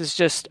gosh, this is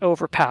just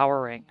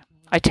overpowering.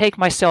 I take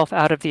myself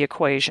out of the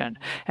equation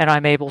and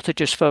I'm able to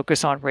just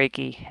focus on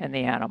Reiki and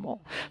the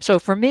animal. So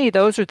for me,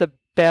 those are the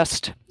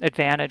best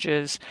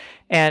advantages,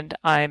 and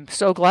I'm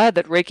so glad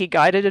that Reiki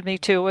guided me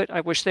to it. I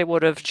wish they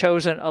would have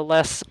chosen a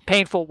less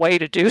painful way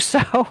to do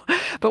so,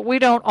 but we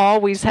don't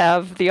always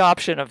have the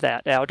option of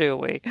that now, do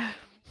we?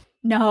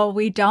 No,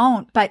 we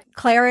don't. But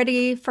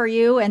clarity for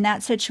you in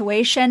that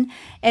situation,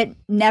 it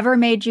never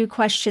made you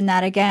question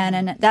that again.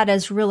 And that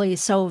is really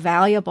so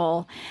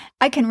valuable.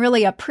 I can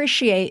really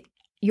appreciate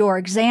your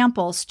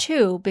examples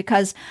too,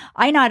 because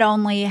I not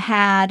only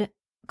had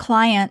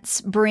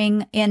clients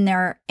bring in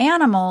their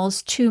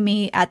animals to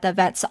me at the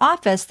vet's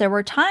office, there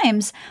were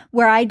times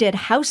where I did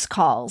house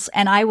calls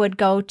and I would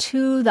go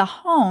to the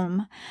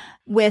home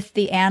with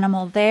the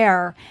animal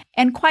there.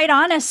 And quite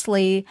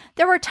honestly,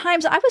 there were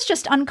times I was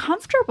just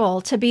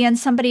uncomfortable to be in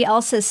somebody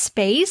else's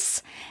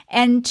space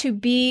and to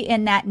be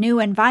in that new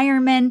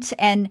environment.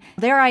 And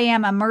there I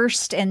am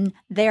immersed in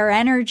their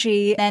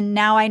energy. And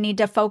now I need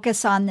to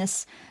focus on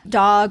this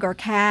dog or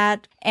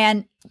cat,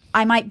 and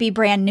I might be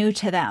brand new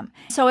to them.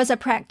 So as a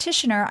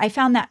practitioner, I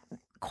found that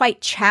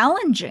quite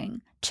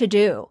challenging to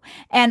do.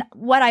 And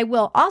what I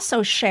will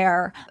also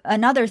share,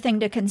 another thing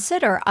to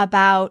consider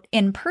about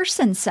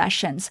in-person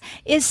sessions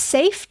is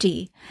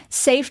safety.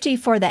 Safety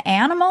for the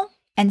animal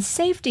and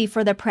safety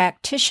for the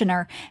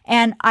practitioner.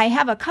 And I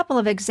have a couple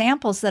of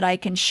examples that I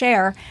can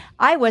share.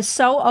 I was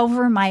so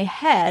over my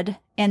head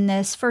in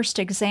this first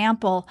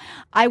example.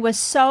 I was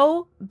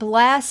so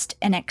blessed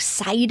and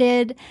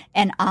excited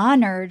and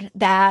honored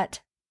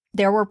that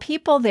there were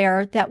people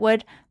there that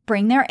would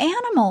bring their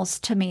animals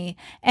to me.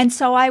 And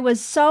so I was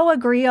so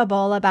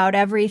agreeable about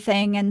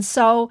everything and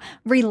so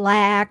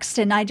relaxed.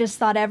 And I just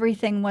thought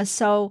everything was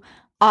so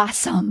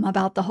awesome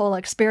about the whole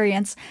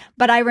experience.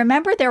 But I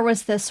remember there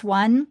was this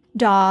one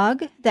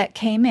dog that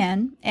came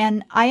in,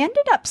 and I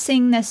ended up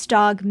seeing this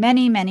dog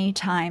many, many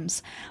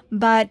times.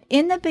 But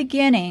in the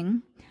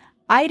beginning,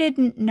 I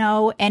didn't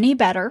know any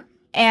better.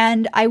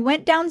 And I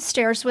went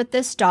downstairs with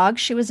this dog.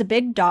 She was a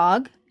big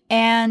dog.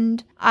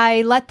 And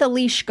I let the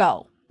leash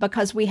go.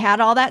 Because we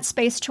had all that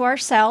space to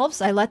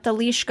ourselves, I let the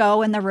leash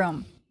go in the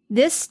room.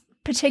 This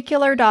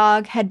particular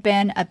dog had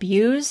been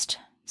abused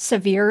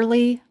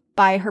severely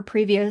by her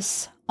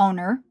previous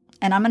owner.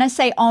 And I'm going to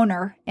say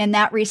owner in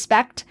that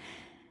respect,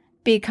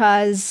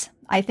 because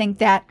I think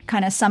that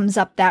kind of sums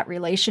up that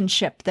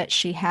relationship that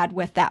she had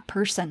with that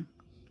person.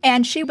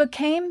 And she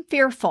became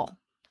fearful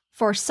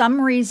for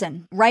some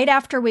reason right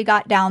after we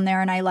got down there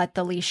and I let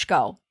the leash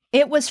go.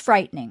 It was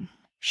frightening.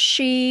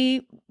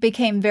 She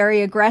became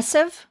very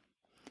aggressive.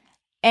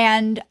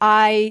 And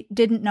I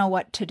didn't know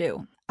what to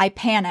do. I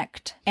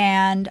panicked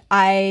and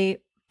I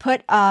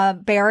put a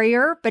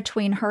barrier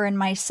between her and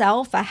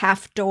myself, a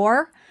half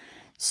door,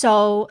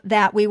 so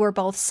that we were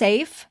both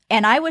safe.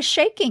 And I was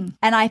shaking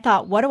and I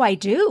thought, what do I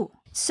do?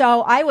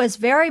 So I was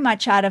very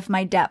much out of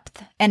my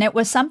depth. And it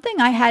was something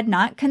I had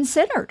not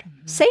considered.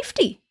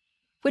 Safety,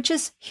 which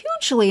is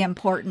hugely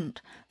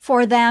important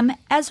for them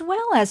as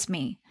well as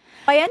me.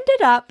 I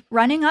ended up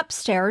running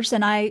upstairs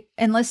and I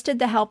enlisted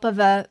the help of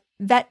a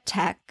vet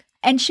tech.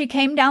 And she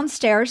came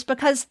downstairs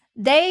because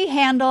they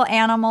handle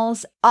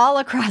animals all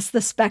across the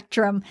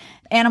spectrum,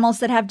 animals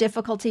that have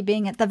difficulty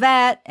being at the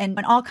vet and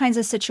in all kinds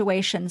of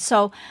situations.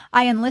 So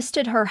I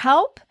enlisted her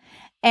help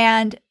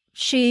and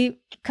she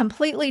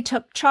completely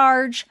took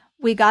charge.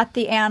 We got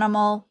the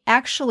animal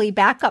actually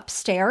back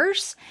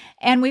upstairs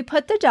and we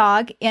put the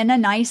dog in a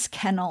nice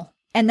kennel.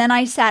 And then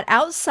I sat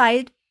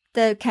outside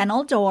the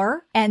kennel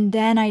door and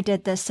then I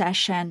did the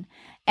session.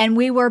 And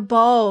we were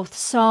both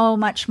so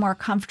much more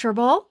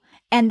comfortable.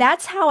 And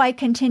that's how I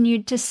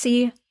continued to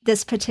see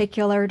this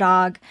particular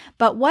dog.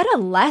 But what a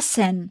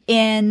lesson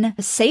in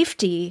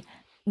safety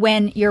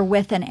when you're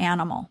with an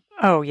animal.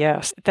 Oh,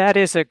 yes. That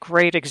is a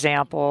great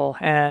example.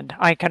 And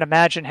I can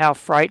imagine how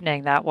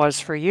frightening that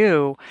was for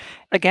you.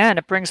 Again,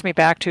 it brings me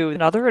back to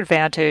another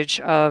advantage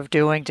of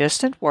doing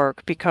distant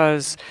work,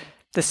 because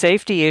the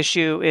safety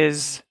issue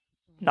is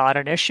not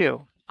an issue.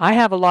 I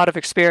have a lot of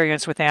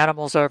experience with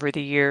animals over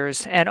the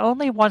years, and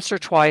only once or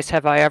twice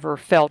have I ever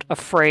felt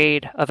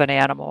afraid of an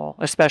animal,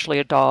 especially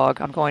a dog.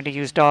 I'm going to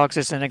use dogs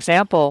as an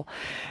example,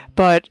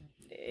 but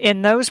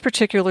in those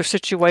particular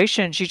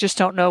situations, you just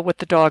don't know what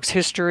the dog's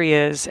history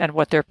is and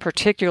what their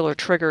particular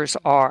triggers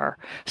are.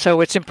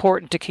 So it's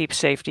important to keep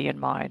safety in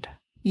mind.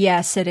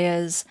 Yes, it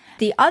is.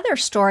 The other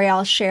story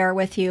I'll share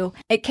with you,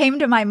 it came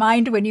to my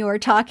mind when you were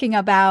talking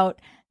about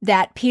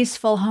that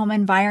peaceful home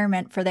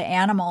environment for the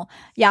animal.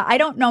 Yeah, I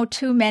don't know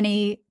too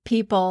many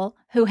people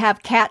who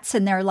have cats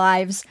in their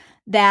lives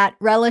that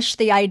relish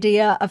the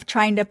idea of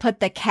trying to put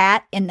the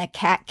cat in the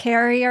cat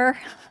carrier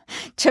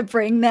to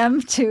bring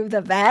them to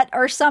the vet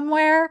or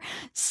somewhere.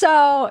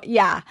 So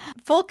yeah,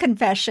 full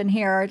confession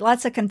here.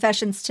 Lots of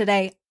confessions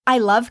today. I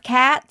love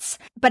cats,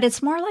 but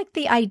it's more like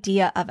the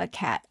idea of a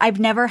cat. I've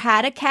never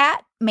had a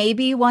cat,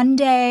 maybe one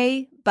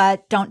day,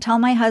 but don't tell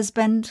my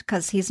husband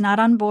because he's not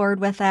on board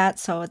with that.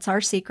 So it's our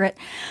secret.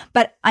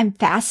 But I'm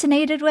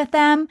fascinated with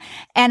them.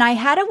 And I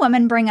had a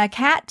woman bring a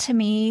cat to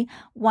me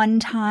one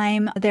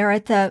time there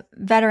at the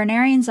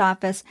veterinarian's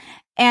office.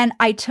 And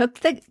I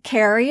took the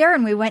carrier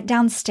and we went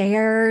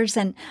downstairs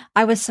and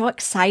I was so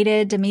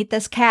excited to meet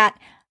this cat.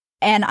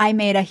 And I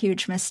made a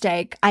huge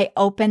mistake. I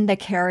opened the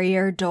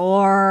carrier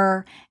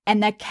door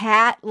and the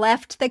cat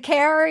left the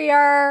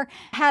carrier,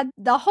 had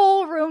the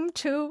whole room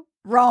to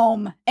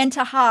roam and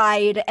to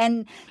hide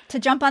and to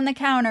jump on the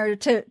counter,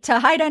 to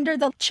hide under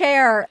the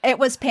chair. It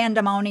was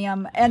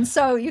pandemonium. And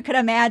so you could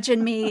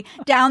imagine me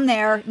down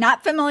there,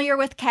 not familiar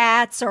with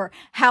cats or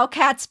how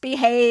cats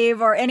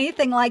behave or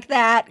anything like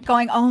that,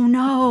 going, oh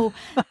no,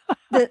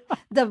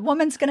 the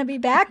woman's going to be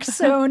back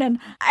soon and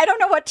I don't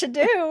know what to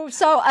do.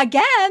 So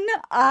again,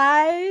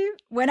 I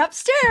went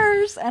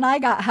upstairs and I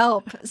got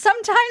help.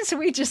 Sometimes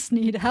we just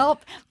need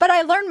help, but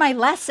I learned my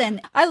lesson.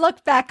 I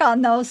look back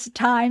on those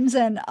times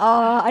and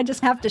I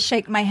just have to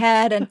shake my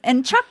head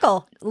and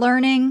chuckle,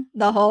 learning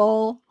the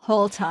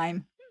whole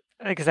time.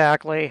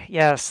 Exactly.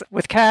 Yes.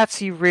 With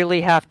cats, you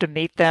really have to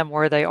meet them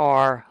where they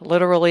are,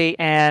 literally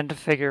and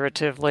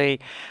figuratively.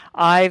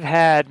 I've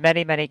had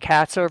many, many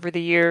cats over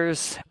the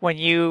years. When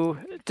you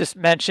just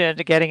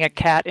mentioned getting a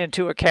cat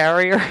into a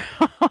carrier,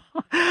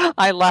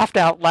 I laughed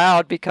out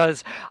loud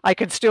because I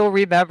can still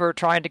remember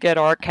trying to get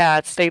our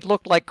cats. They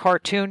looked like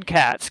cartoon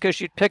cats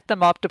because you'd pick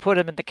them up to put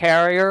them in the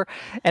carrier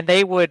and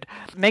they would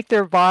make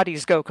their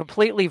bodies go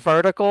completely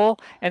vertical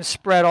and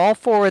spread all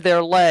four of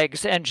their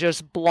legs and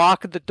just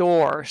block the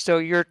door. So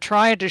you're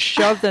trying to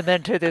shove them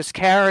into this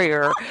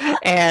carrier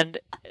and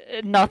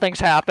nothing's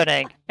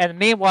happening. And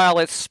meanwhile,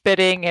 it's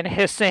spitting and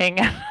hissing.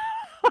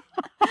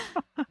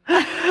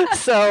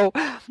 So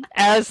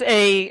as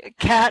a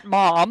cat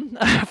mom,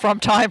 from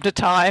time to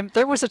time,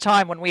 there was a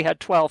time when we had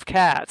 12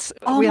 cats.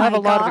 Oh we have a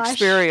lot of gosh.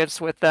 experience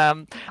with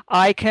them.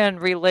 I can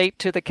relate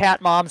to the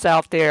cat moms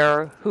out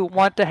there who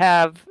want to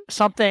have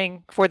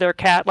something for their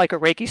cat like a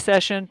Reiki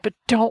session, but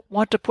don't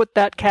want to put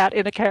that cat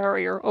in a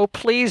carrier. Oh,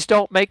 please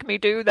don't make me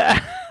do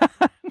that.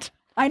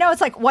 I know,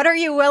 it's like, what are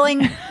you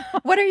willing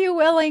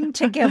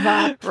to give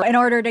up in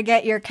order to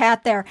get your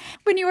cat there?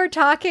 When you were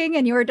talking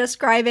and you were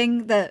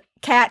describing the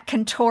cat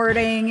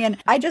contorting, and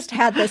I just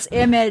had this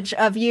image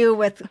of you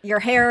with your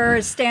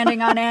hair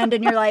standing on end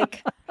and you're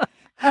like,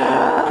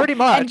 ugh. Pretty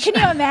much. And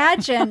can you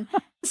imagine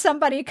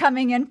somebody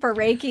coming in for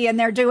Reiki and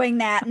they're doing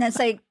that and they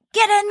say,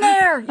 get in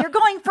there, you're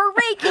going for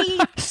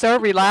Reiki. So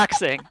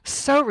relaxing.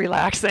 So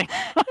relaxing.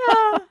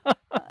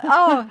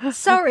 Oh,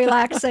 so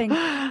relaxing.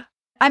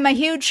 I'm a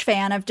huge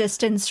fan of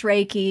distance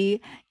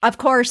Reiki, of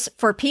course,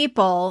 for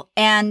people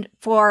and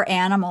for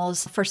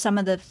animals, for some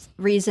of the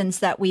reasons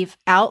that we've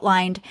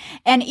outlined.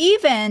 And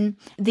even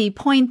the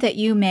point that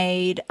you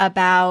made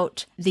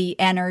about the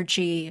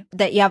energy,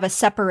 that you have a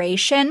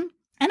separation.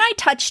 And I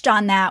touched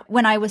on that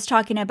when I was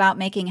talking about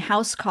making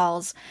house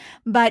calls.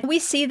 But we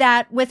see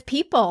that with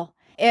people.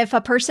 If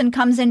a person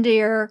comes into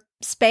your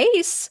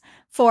space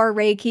for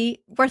Reiki,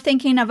 we're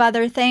thinking of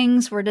other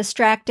things, we're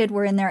distracted,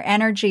 we're in their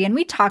energy. And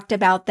we talked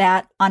about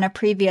that on a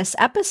previous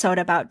episode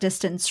about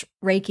distance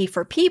Reiki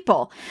for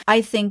people.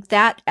 I think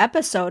that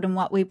episode and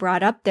what we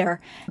brought up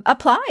there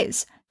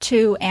applies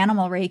to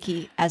animal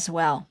Reiki as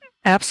well.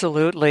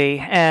 Absolutely.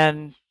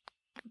 And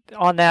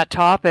on that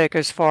topic,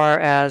 as far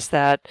as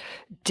that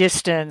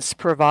distance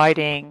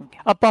providing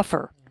a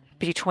buffer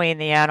between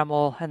the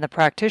animal and the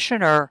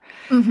practitioner,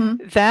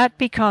 that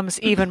becomes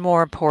even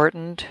more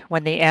important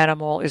when the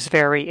animal is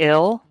very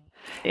ill.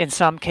 In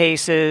some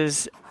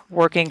cases,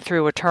 working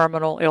through a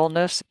terminal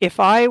illness.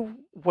 If I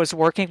was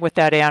working with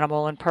that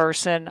animal in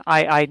person,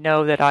 I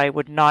know that I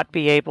would not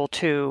be able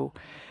to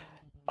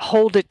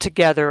hold it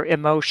together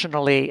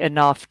emotionally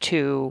enough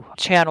to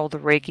channel the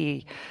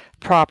Reiki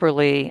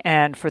properly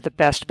and for the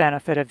best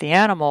benefit of the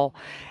animal.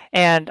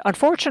 And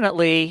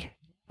unfortunately,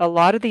 a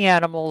lot of the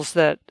animals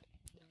that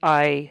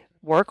I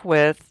work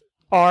with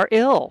are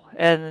ill,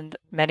 and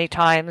many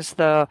times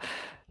the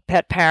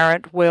pet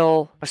parent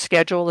will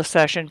schedule a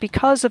session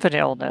because of an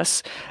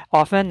illness.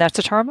 Often that's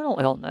a terminal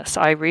illness.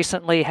 I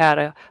recently had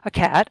a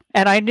cat,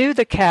 and I knew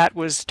the cat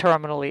was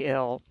terminally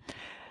ill.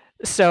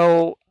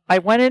 So I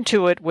went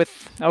into it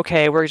with,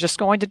 okay, we're just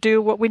going to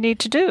do what we need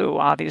to do.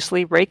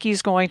 Obviously,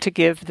 Reiki's going to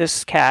give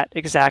this cat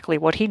exactly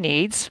what he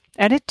needs,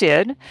 and it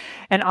did.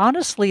 And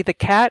honestly, the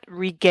cat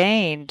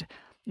regained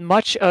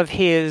much of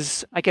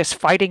his, I guess,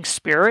 fighting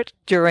spirit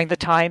during the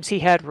times he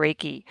had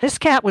Reiki. This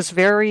cat was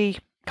very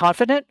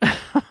confident,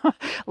 a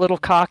little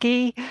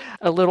cocky,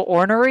 a little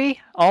ornery,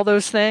 all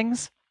those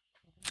things.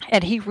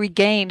 And he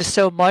regained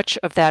so much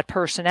of that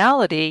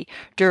personality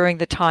during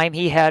the time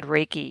he had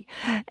Reiki.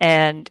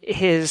 And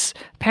his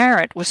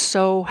parent was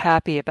so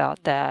happy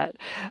about that.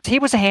 He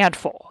was a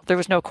handful, there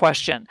was no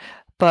question.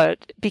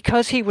 But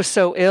because he was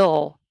so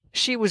ill,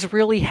 she was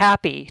really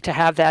happy to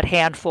have that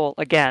handful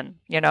again,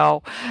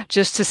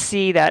 just to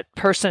see that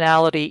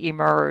personality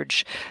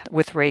emerge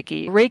with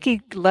Reiki.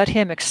 Reiki let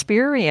him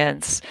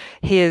experience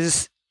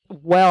his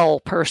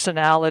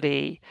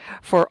personality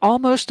for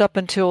almost up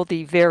until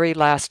the very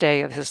last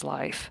day of his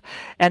life.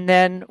 And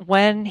then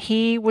when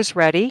he was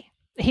ready,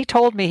 he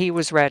told me he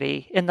was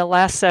ready. In the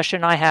last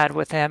session I had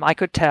with him, I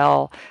could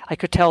tell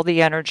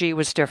the energy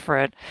was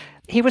different.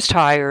 He was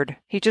tired.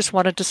 He just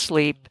wanted to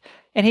sleep.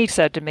 And he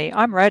said to me,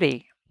 "I'm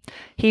ready."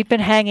 He'd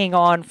been hanging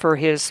on for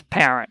his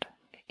parent.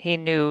 He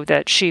knew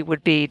that she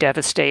would be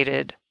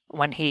devastated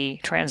when he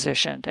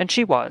transitioned, and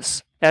she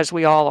was, as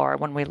we all are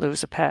when we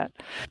lose a pet.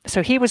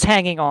 So he was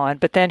hanging on,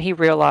 but then he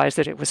realized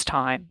that it was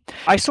time.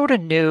 I sort of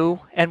knew,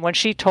 and when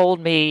she told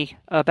me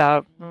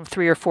about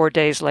 3 or 4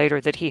 days later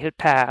that he had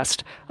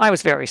passed, I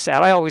was very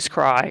sad. I always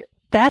cry.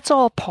 That's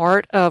all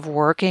part of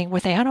working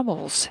with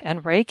animals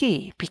and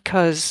Reiki,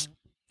 because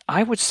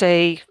I would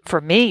say,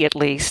 for me at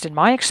least, in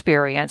my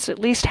experience, at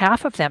least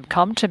half of them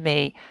come to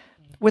me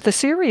with a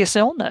serious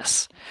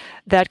illness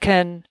that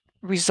can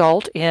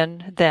result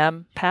in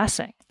them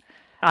passing.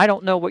 I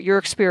don't know what your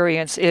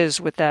experience is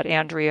with that,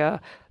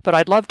 Andrea, but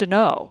I'd love to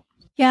know.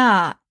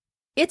 Yeah,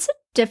 it's a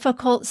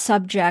difficult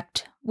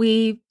subject.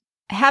 We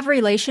have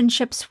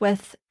relationships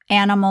with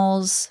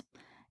animals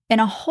in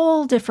a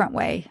whole different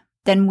way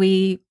than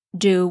we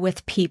do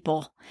with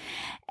people.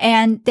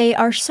 And they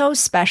are so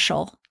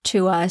special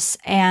to us.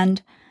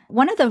 And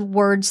one of the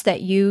words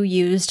that you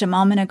used a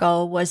moment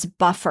ago was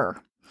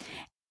buffer.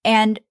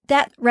 And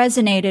that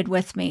resonated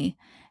with me.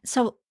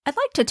 So I'd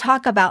like to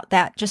talk about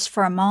that just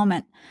for a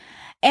moment.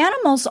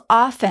 Animals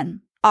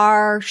often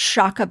are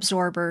shock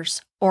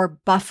absorbers or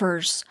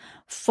buffers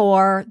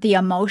for the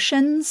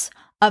emotions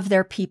of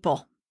their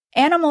people.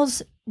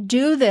 Animals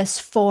do this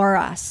for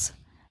us.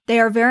 They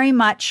are very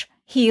much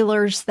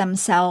healers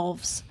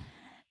themselves.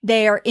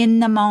 They are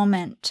in the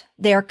moment.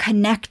 They are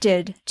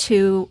connected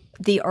to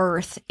the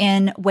earth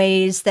in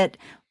ways that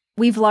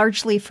we've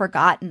largely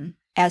forgotten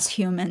as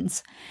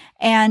humans.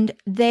 And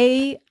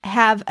they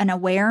have an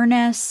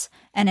awareness,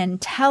 an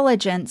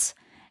intelligence,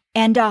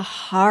 and a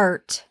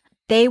heart.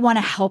 They want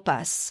to help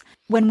us.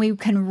 When we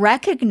can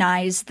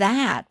recognize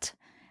that,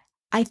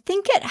 I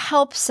think it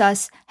helps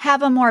us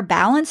have a more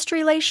balanced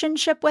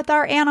relationship with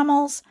our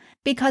animals,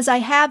 because I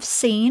have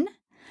seen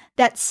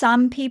that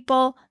some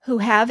people who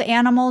have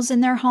animals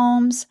in their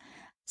homes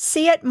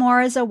see it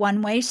more as a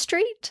one-way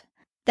street,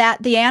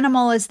 that the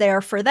animal is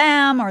there for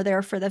them or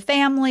there for the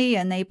family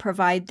and they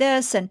provide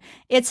this, and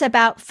it's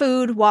about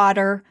food,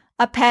 water,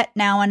 a pet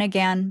now and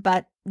again,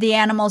 but the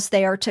animal's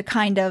there to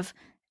kind of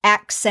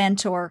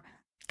accent or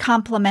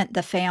complement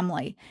the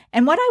family.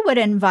 And what I would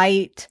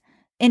invite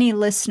any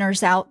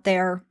listeners out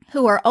there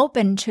who are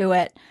open to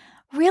it,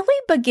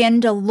 really begin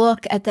to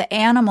look at the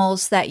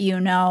animals that you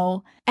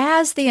know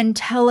as the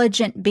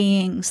intelligent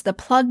beings, the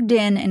plugged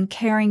in and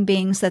caring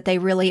beings that they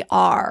really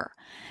are.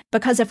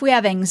 Because if we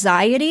have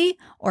anxiety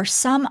or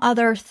some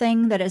other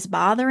thing that is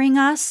bothering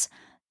us,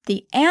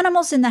 the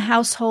animals in the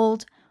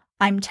household,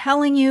 I'm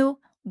telling you,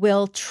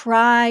 will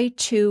try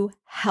to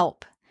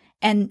help.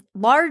 And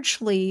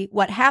largely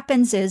what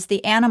happens is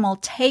the animal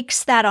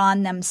takes that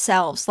on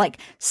themselves, like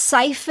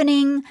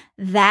siphoning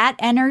that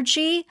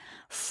energy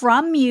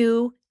from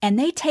you, and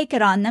they take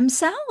it on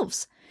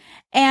themselves.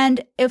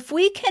 And if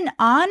we can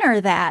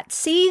honor that,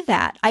 see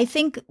that, I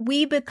think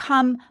we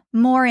become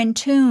more in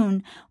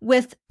tune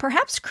with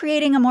perhaps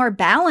creating a more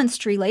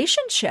balanced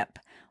relationship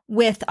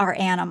with our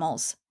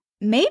animals.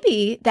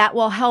 Maybe that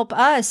will help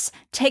us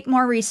take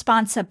more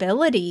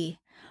responsibility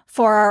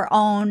for our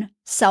own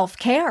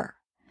self-care,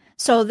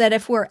 so that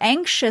if we're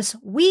anxious,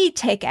 we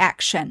take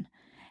action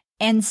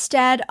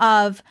instead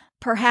of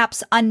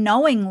perhaps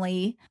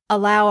unknowingly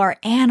allow our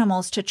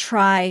animals to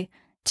try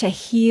to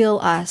heal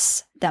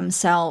us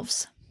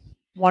themselves.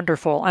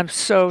 Wonderful. I'm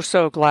so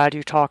glad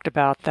you talked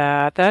about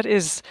that. That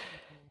is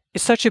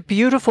such a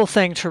beautiful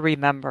thing to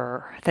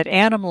remember, that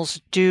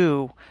animals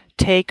do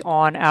take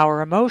on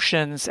our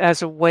emotions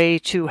as a way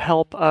to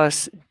help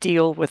us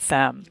deal with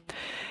them.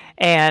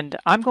 And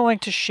I'm going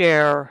to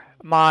share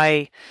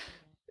my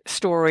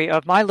story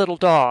of my little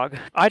dog.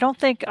 I don't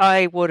think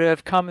I would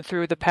have come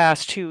through the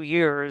past 2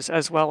 years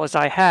as well as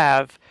I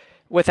have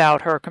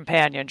without her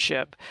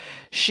companionship.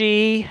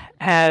 She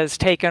has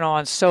taken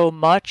on so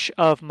much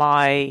of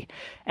my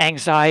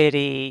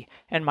anxiety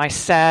and my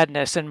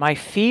sadness and my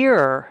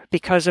fear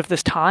because of the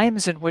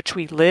times in which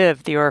we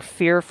live. They are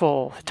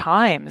fearful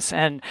times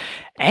and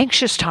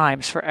anxious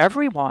times for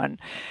everyone.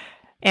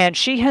 And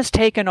she has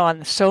taken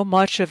on so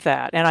much of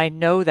that, and I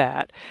know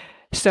that.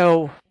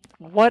 So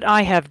What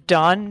I have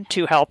done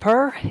to help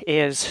her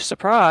is,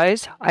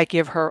 surprise, I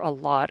give her a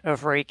lot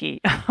of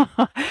Reiki.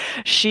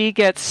 She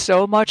gets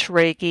so much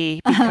Reiki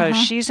because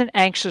she's an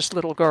anxious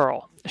little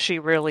girl. She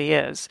really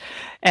is.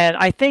 And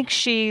I think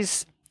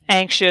she's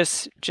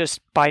anxious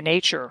just by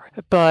nature,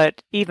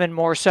 but even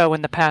more so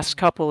in the past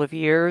couple of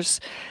years.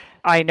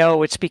 I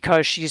know it's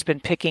because she's been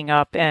picking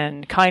up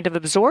and kind of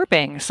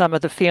absorbing some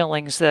of the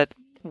feelings that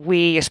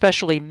we,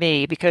 especially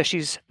me, because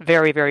she's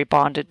very, very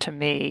bonded to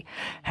me,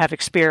 have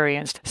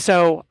experienced.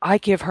 So I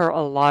give her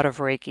a lot of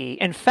Reiki.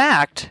 In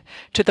fact,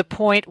 to the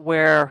point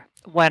where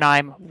when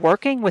I'm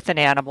working with an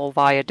animal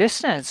via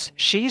distance,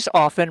 she's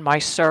often my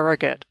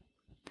surrogate.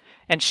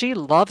 And she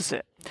loves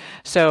it.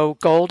 So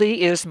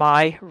Goldie is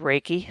my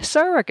Reiki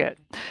surrogate.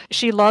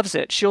 She loves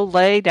it. She'll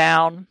lay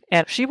down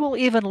and she will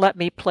even let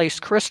me place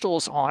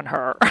crystals on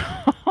her.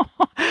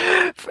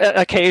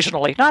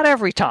 Occasionally, not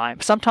every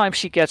time. Sometimes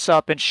she gets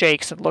up and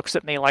shakes and looks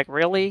at me like,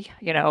 really?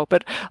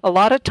 But a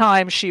lot of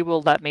times she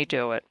will let me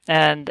do it.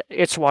 And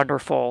it's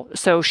wonderful.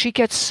 So she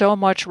gets so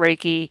much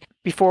Reiki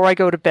before I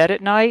go to bed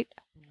at night.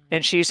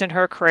 And she's in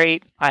her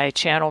crate. I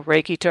channel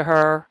Reiki to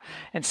her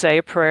and say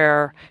a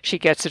prayer. She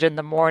gets it in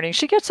the morning.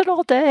 She gets it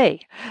all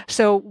day.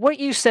 So what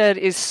you said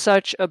is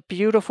such a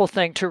beautiful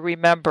thing to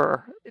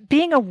remember.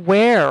 Being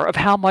aware of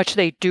how much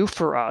they do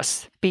for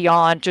us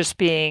beyond just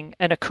being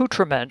an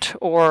accoutrement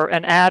or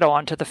an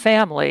add-on to the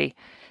family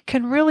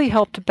can really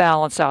help to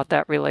balance out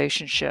that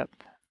relationship.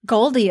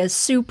 Goldie is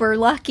super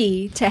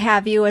lucky to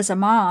have you as a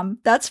mom.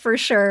 That's for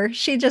sure.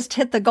 She just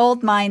hit the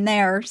gold mine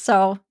there.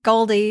 So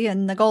Goldie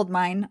and the gold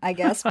mine, I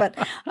guess. But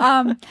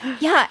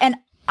yeah, and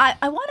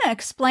I want to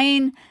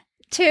explain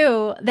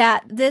too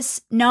that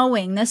this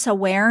knowing, this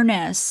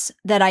awareness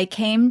that I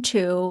came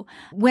to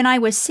when I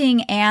was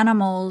seeing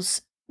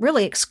animals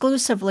really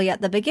exclusively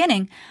at the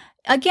beginning,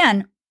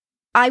 again,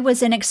 I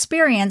was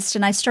inexperienced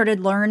and I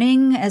started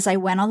learning as I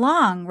went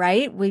along,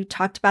 right? We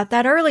talked about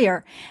that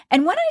earlier.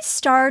 And when I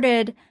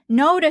started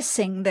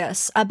noticing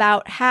this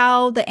about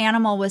how the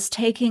animal was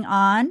taking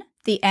on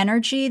the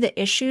energy,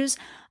 the issues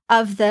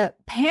of the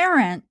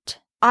parent,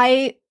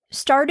 I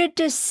started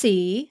to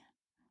see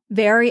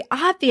very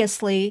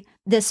obviously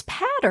this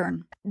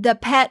pattern. The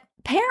pet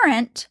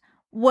parent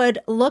would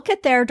look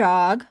at their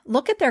dog,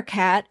 look at their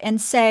cat and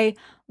say,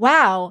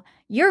 wow,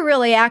 you're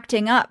really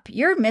acting up.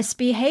 You're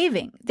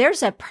misbehaving.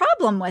 There's a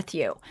problem with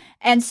you.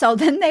 And so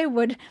then they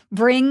would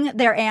bring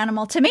their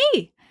animal to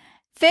me.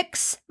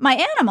 Fix my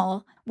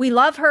animal. We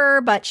love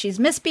her, but she's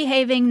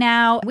misbehaving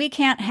now. We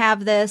can't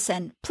have this.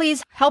 And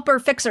please help her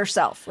fix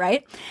herself,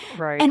 right?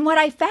 Right. And what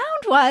I found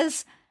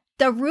was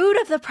the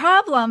root of the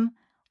problem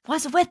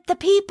was with the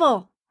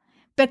people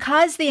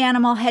because the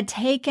animal had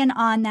taken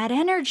on that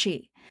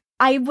energy.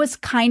 I was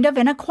kind of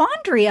in a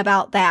quandary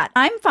about that.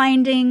 I'm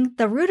finding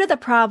the root of the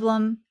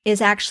problem is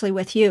actually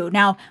with you.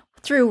 Now,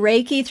 through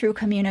Reiki, through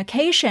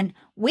communication,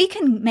 we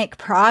can make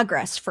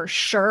progress for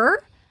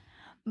sure,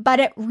 but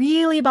it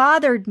really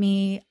bothered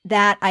me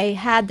that I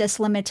had this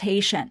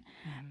limitation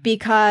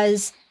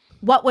because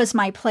what was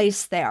my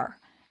place there?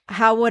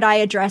 How would I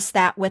address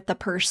that with the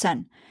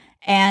person?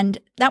 And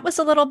that was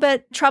a little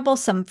bit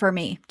troublesome for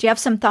me. Do you have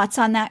some thoughts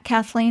on that,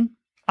 Kathleen?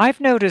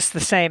 I've noticed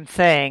the same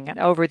thing.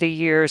 Over the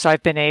years,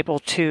 I've been able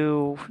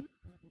to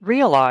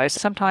realize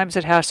sometimes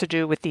it has to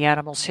do with the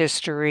animal's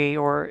history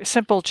or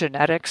simple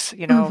genetics,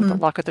 the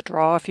luck of the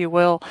draw, if you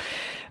will.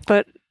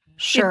 But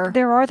sure,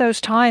 there are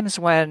those times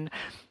when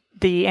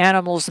the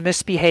animal's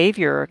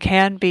misbehavior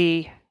can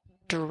be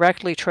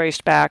directly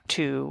traced back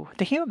to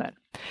the human.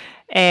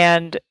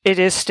 And it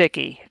is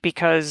sticky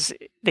because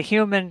the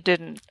human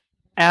didn't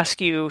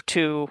ask you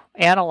to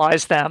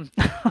analyze them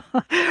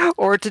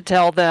or to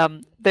tell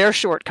them their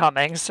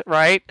shortcomings,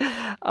 right?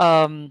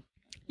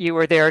 You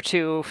were there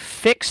to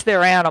fix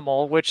their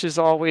animal, which is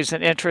always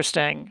an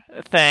interesting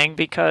thing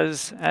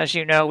because, as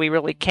you know, we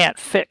really can't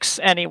fix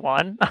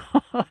anyone,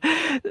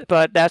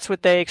 but that's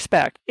what they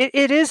expect.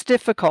 It is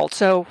difficult.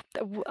 So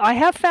I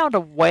have found a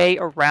way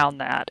around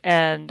that,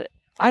 and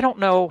I don't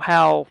know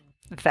how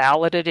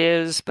valid it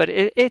is, but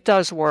it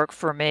does work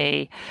for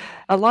me.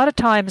 A lot of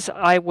times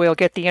I will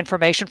get the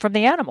information from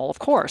the animal, of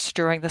course,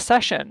 during the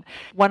session.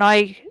 When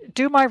I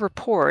do my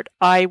report,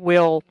 I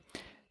will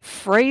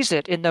phrase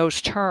it in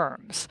those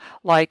terms,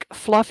 like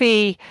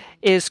Fluffy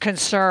is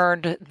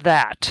concerned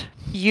that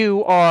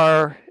you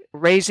are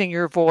raising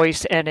your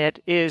voice and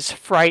it is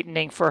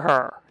frightening for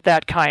her,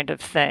 that kind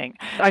of thing.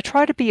 I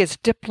try to be as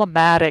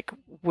diplomatic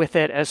with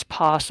it as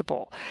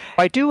possible.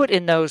 I do it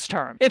in those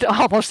terms. It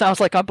almost sounds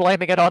like I'm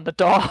blaming it on the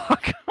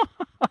dog.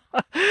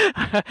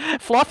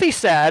 Fluffy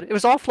said it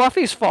was all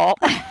Fluffy's fault.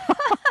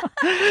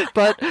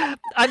 But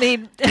I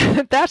mean,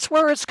 that's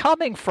where it's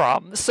coming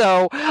from.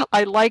 So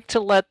I like to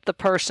let the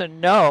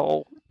person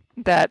know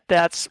that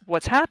that's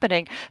what's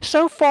happening.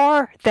 So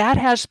far, that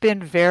has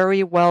been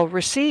very well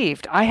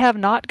received. I have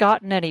not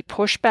gotten any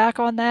pushback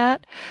on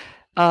that.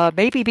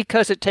 Maybe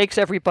because it takes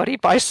everybody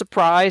by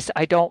surprise.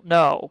 I don't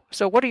know.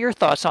 So what are your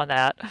thoughts on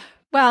that?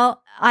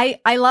 Well,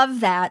 I love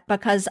that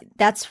because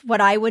that's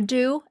what I would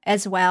do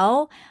as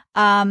well.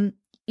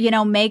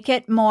 make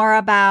it more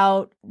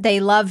about they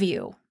love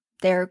you.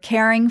 They're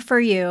caring for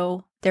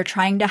you. They're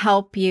trying to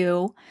help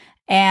you.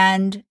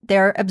 And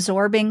they're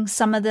absorbing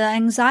some of the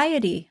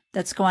anxiety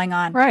that's going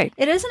on. Right.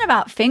 It isn't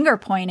about finger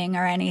pointing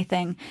or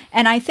anything.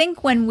 And I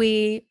think when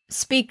we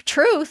speak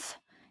truth,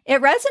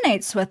 it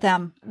resonates with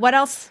them. What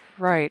else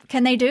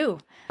can they do?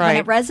 When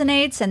it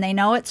resonates and they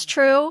know it's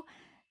true,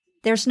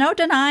 there's no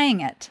denying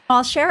it.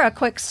 I'll share a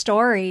quick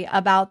story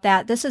about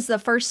that. This is the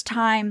first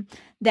time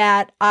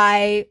that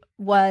I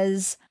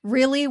was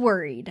really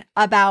worried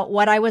about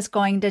what I was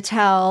going to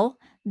tell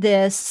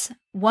this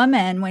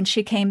woman when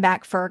she came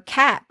back for a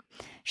cat.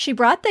 She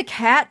brought the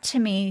cat to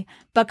me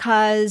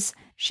because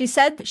she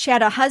said she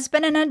had a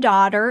husband and a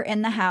daughter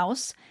in the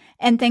house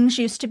and things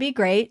used to be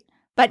great,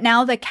 but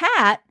now the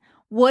cat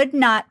would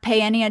not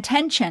pay any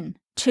attention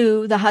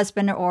to the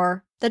husband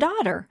or the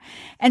daughter.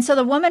 And so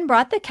the woman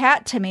brought the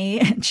cat to me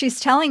and she's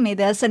telling me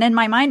this. And in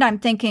my mind, I'm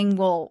thinking,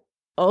 well,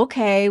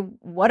 okay,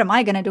 what am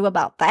I going to do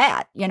about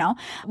that?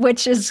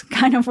 Which is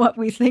kind of what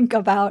we think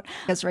about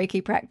as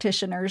Reiki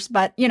practitioners.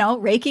 But,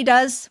 Reiki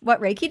does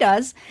what Reiki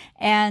does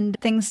and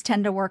things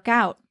tend to work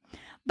out.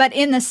 But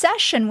in the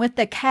session with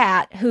the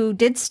cat, who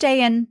did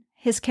stay in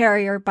his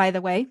carrier, by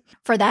the way,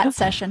 for that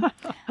session,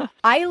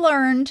 I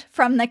learned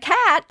from the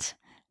cat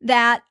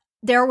that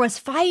there was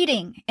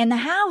fighting in the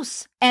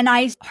house. And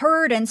I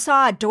heard and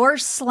saw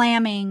doors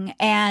slamming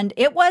and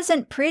it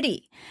wasn't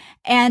pretty.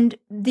 And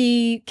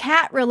the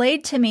cat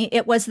relayed to me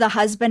it was the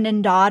husband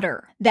and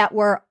daughter that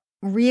were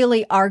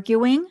really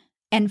arguing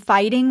and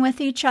fighting with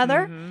each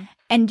other. Mm-hmm.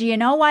 And do you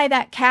know why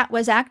that cat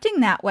was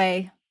acting that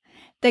way?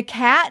 The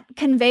cat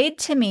conveyed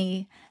to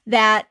me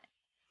that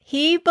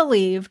he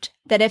believed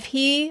that if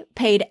he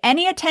paid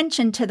any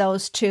attention to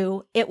those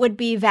two, it would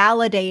be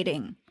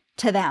validating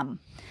to them,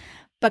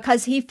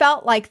 because he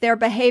felt like their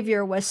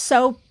behavior was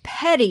so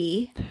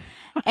petty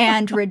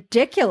and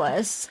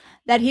ridiculous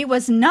that he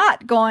was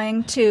not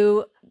going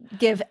to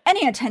give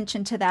any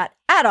attention to that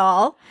at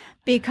all,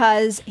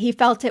 because he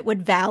felt it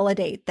would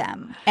validate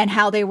them and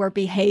how they were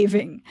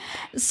behaving.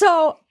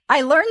 So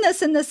I learned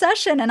this in the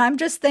session and I'm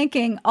just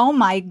thinking, oh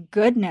my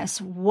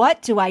goodness,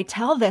 what do I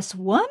tell this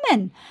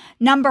woman?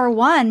 Number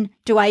one,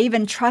 do I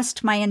even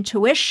trust my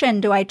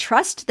intuition? Do I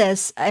trust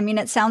this? I mean,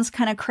 it sounds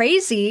kind of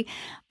crazy.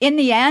 In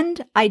the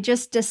end, I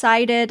just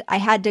decided I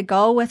had to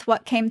go with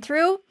what came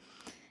through,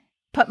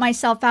 put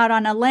myself out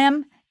on a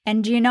limb.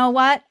 And do you know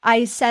what?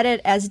 I said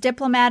it as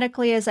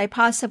diplomatically as I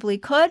possibly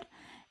could.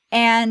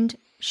 And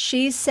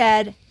she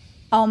said,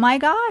 oh my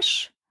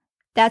gosh,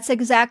 that's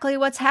exactly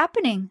what's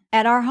happening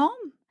at our home.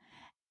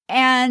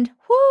 And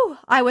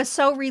I was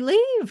so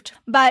relieved.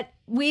 But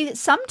we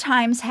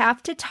sometimes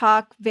have to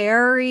talk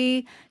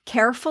very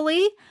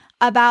carefully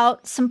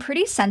about some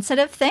pretty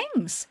sensitive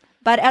things.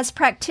 But as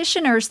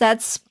practitioners,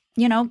 that's,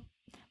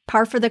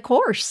 par for the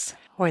course.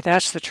 Boy,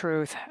 that's the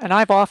truth. And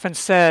I've often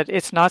said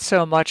it's not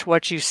so much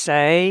what you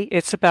say,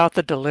 it's about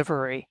the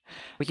delivery.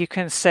 You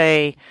can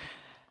say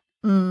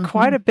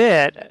quite a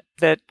bit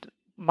that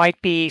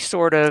might be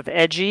sort of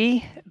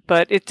edgy,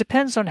 but it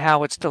depends on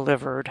how it's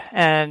delivered.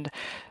 And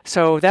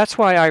so that's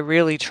why I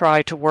really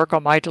try to work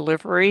on my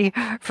delivery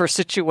for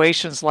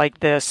situations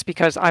like this,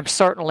 because I'm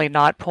certainly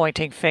not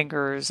pointing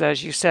fingers.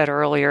 As you said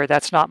earlier,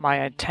 that's not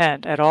my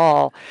intent at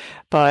all.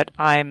 But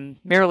I'm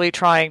merely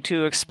trying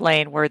to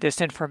explain where this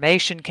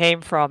information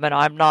came from, and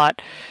I'm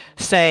not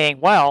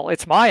saying, well,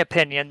 it's my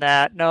opinion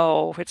that.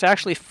 No, it's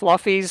actually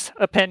Fluffy's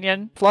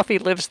opinion. Fluffy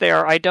lives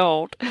there, I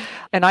don't.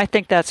 And I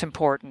think that's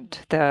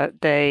important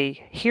that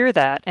they hear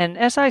that. And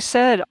as I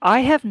said, I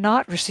have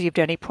not received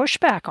any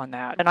pushback on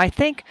that. And I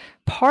think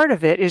part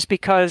of it is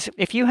because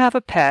if you have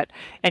a pet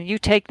and you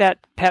take that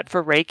pet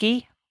for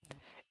Reiki,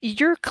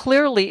 you're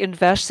clearly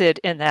invested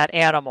in that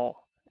animal,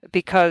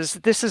 because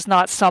this is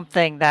not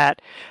something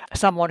that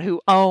someone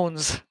who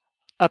owns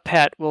a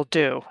pet will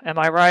do. Am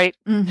I right?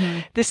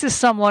 Mm-hmm. This is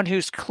someone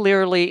who's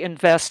clearly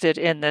invested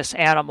in this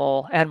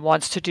animal and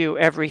wants to do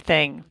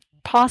everything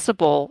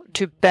possible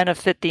to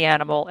benefit the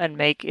animal and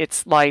make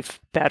its life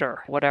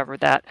better, whatever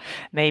that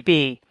may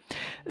be.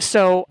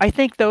 So I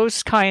think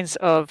those kinds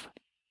of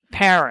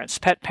parents,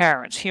 pet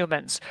parents,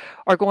 humans,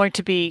 are going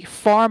to be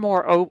far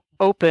more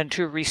open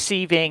to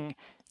receiving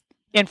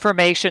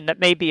information that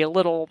may be a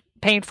little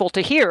painful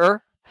to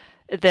hear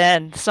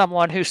than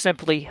someone who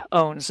simply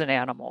owns an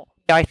animal.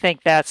 I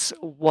think that's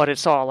what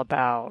it's all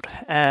about.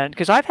 And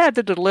because I've had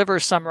to deliver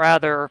some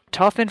rather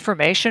tough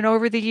information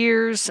over the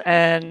years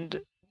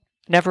and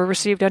never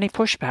received any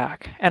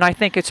pushback. And I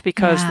think it's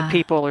because the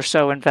people are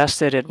so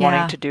invested in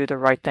wanting to do the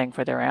right thing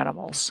for their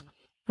animals.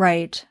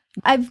 Right.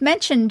 I've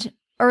mentioned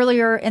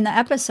earlier in the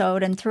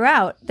episode and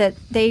throughout that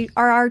they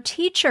are our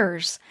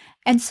teachers.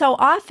 And so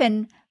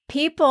often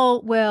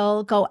people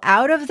will go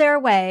out of their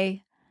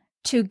way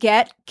to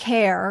get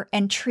care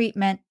and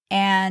treatment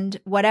and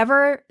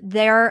whatever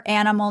their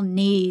animal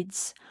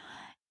needs.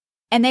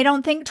 And they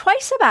don't think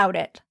twice about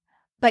it,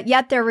 but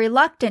yet they're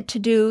reluctant to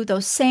do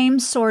those same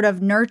sort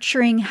of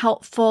nurturing,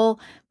 helpful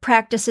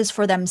practices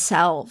for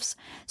themselves.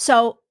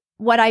 So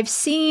what I've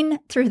seen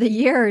through the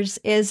years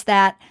is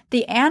that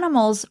the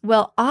animals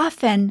will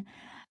often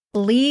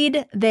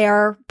lead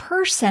their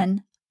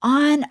person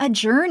on a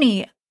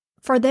journey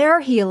for their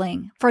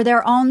healing, for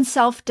their own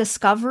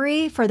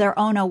self-discovery, for their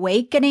own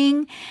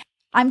awakening.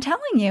 I'm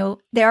telling you,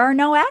 there are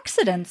no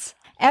accidents.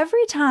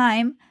 Every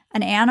time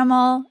an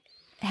animal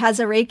has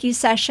a Reiki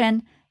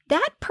session,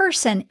 that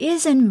person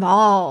is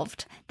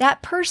involved.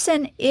 That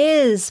person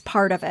is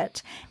part of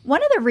it.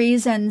 One of the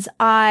reasons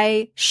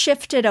I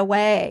shifted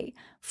away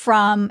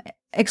from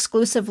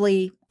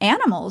exclusively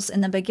animals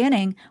in the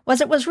beginning was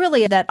it was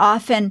really that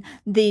often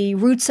the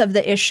roots of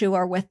the issue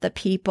are with the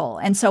people.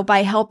 And so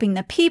by helping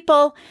the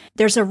people,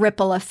 there's a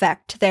ripple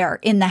effect there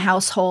in the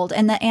household,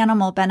 and the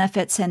animal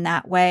benefits in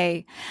that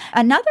way.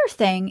 Another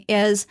thing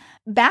is,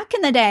 back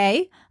in the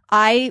day,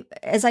 I,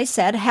 as I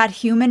said, had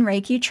human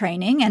Reiki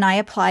training, and I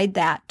applied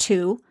that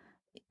to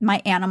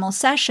my animal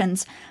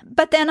sessions.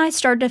 But then I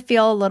started to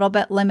feel a little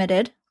bit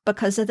limited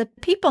because of the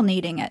people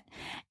needing it.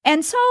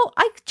 And so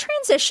I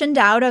transitioned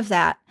out of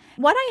that.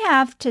 What I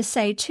have to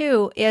say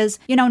too is,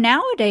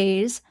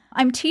 nowadays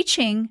I'm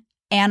teaching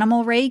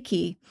animal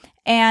Reiki,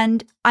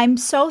 and I'm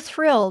so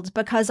thrilled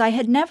because I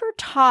had never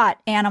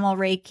taught animal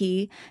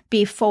Reiki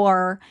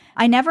before.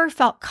 I never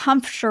felt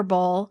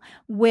comfortable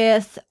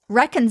with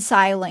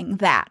reconciling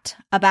that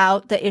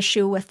about the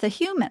issue with the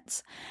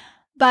humans.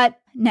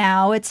 But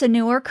now it's a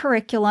newer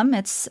curriculum.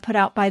 It's put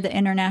out by the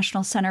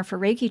International Center for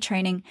Reiki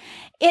Training.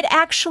 It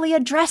actually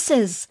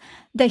addresses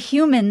the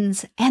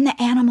humans and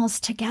the animals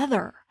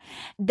together.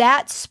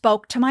 That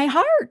spoke to my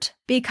heart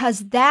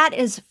because that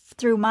is,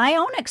 through my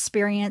own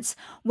experience,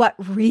 what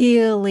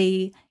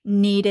really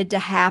needed to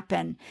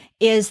happen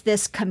is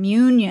this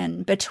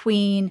communion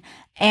between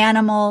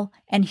animal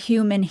and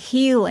human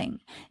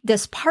healing,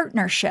 this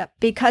partnership,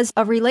 because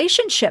a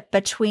relationship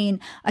between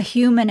a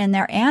human and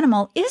their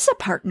animal is a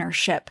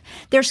partnership.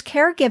 There's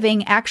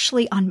caregiving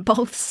actually on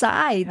both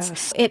sides.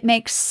 Yes. It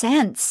makes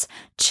sense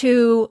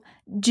to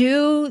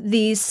do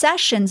these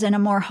sessions in a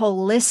more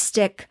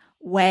holistic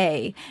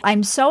way.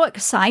 I'm so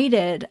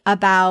excited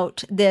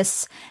about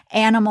this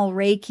animal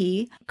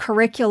Reiki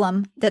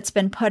curriculum that's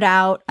been put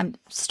out. I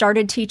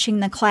started teaching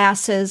the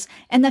classes,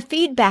 and the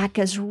feedback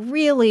is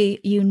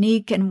really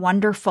unique and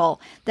wonderful.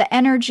 The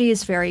energy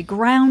is very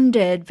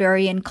grounded,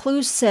 very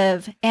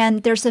inclusive,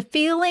 and there's a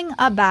feeling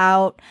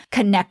about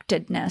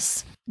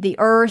connectedness. The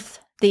earth,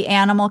 the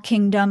animal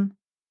kingdom,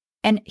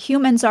 and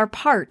humans are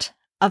part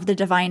of the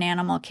divine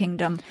animal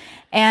kingdom.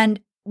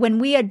 And when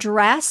we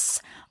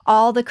address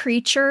all the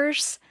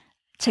creatures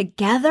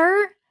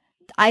together,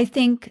 I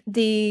think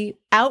the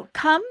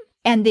outcome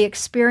and the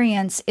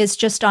experience is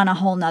just on a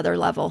whole nother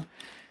level.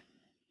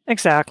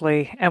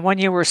 Exactly. And when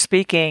you were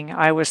speaking,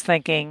 I was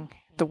thinking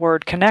the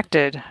word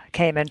connected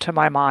came into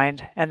my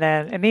mind. And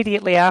then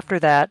immediately after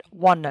that,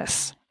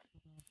 oneness.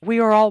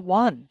 We are all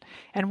one.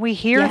 And we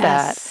hear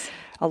that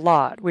a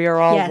lot. We are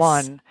all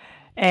one.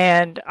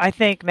 And I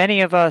think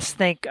many of us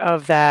think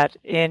of that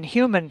in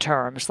human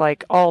terms,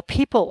 like all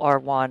people are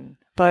one.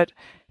 But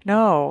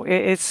no,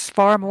 it's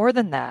far more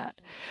than that.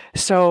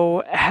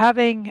 So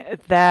having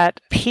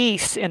that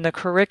piece in the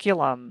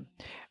curriculum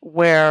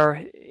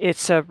where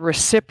it's a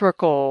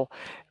reciprocal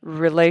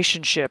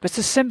relationship, it's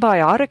a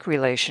symbiotic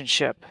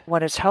relationship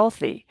when it's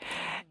healthy.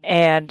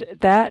 And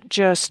that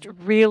just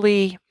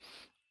really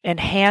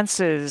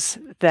enhances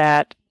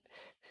that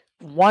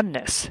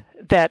oneness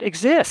that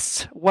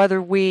exists,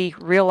 whether we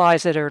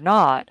realize it or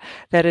not,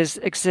 that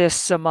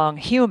exists among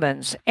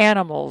humans,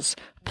 animals,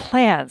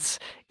 plants,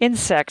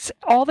 insects,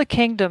 all the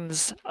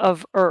kingdoms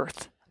of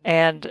Earth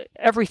and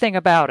everything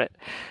about it.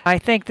 I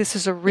think this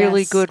is a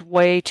really good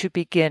way to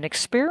begin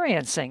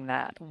experiencing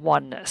that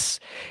oneness,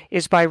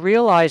 is by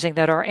realizing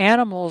that our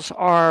animals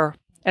are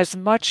as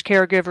much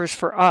caregivers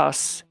for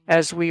us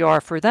as we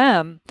are for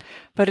them.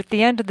 But at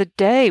the end of the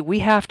day, we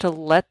have to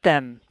let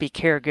them be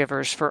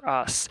caregivers for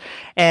us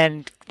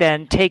and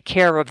then take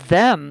care of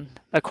them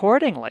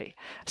accordingly.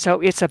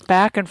 So it's a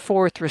back and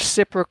forth,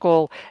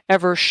 reciprocal,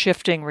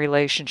 ever-shifting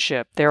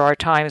relationship. There are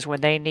times when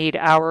they need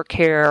our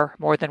care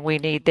more than we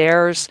need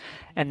theirs,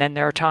 and then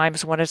there are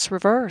times when it's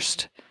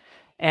reversed.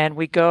 And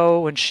we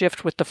go and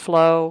shift with the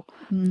flow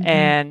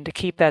and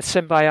keep that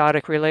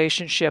symbiotic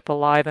relationship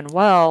alive and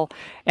well,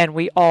 and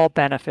we all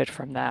benefit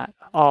from that,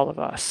 all of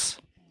us.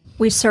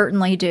 We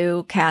certainly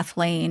do,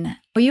 Kathleen.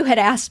 Well, you had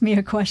asked me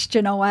a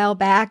question a while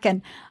back,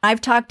 and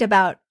I've talked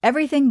about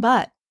everything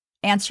but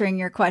answering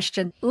your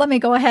question. Let me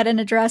go ahead and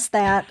address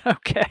that.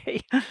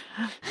 Okay.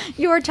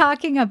 You were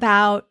talking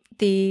about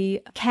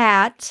the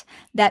cat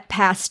that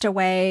passed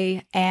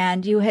away,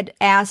 and you had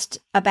asked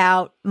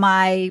about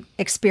my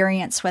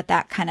experience with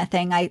that kind of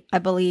thing, I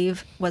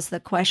believe was the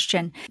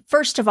question.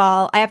 First of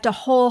all, I have to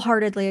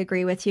wholeheartedly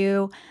agree with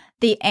you.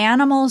 The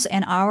animals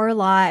in our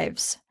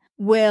lives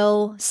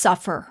will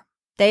suffer.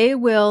 They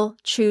will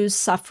choose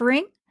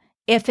suffering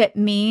if it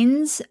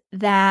means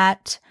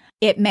that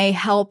it may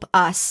help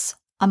us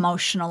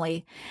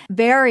emotionally.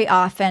 Very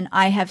often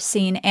I have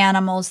seen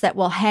animals that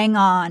will hang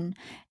on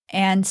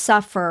and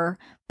suffer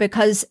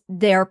because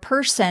their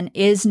person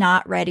is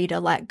not ready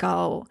to let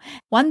go.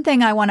 One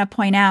thing I want to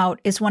point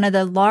out is one of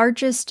the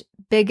largest,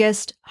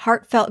 biggest,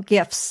 heartfelt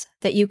gifts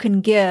that you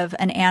can give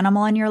an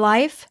animal in your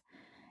life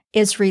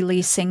is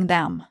releasing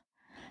them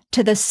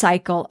to the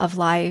cycle of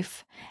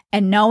life,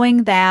 and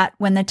knowing that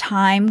when the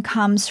time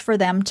comes for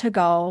them to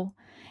go,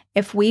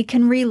 if we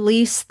can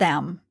release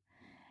them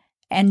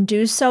and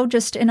do so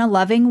just in a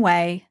loving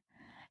way,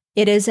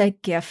 it is a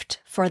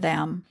gift for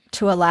them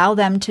to allow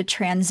them to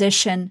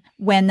transition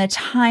when the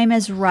time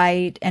is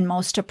right and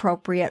most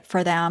appropriate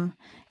for them.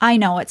 I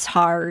know it's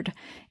hard.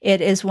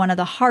 It is one of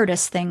the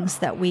hardest things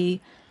that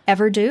we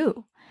ever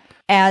do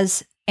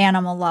as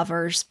animal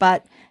lovers,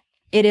 but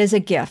it is a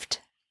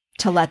gift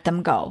to let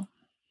them go.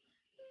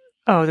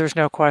 Oh, there's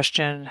no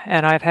question.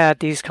 And I've had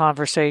these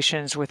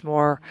conversations with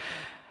more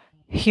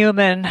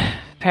human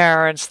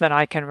parents than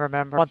I can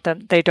remember.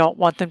 They don't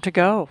want them to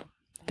go.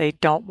 They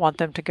don't want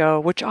them to go,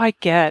 which I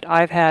get.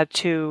 I've had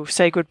to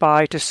say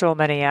goodbye to so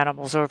many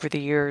animals over the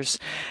years.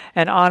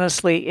 And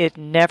honestly, it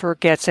never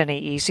gets any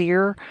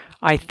easier.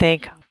 I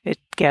think it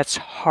gets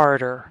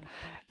harder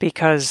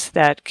because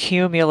that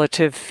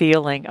cumulative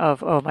feeling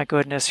of, oh my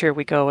goodness, here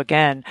we go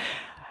again.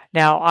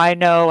 Now, I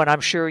know, and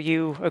I'm sure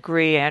you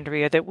agree,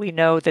 Andrea, that we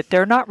know that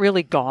they're not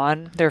really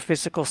gone. Their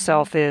physical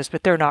self is,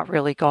 but they're not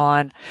really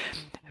gone.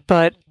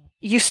 But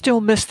you still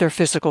miss their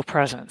physical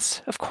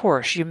presence. Of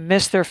course, you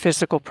miss their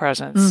physical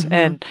presence. Mm-hmm.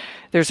 And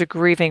there's a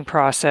grieving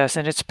process,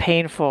 and it's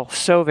painful,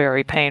 so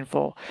very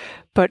painful.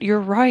 But you're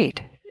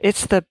right.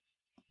 It's the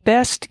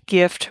best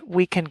gift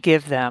we can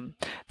give them,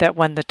 that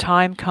when the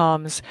time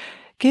comes,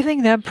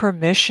 giving them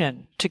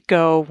permission to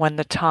go when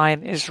the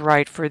time is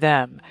right for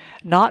them,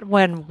 not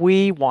when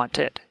we want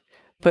it,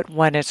 but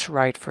when it's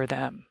right for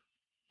them.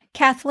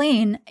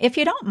 Kathleen, if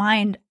you don't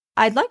mind,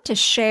 I'd like to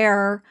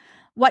share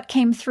what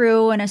came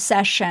through in a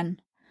session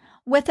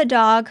with a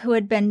dog who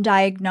had been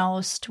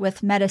diagnosed with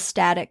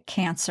metastatic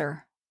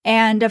cancer.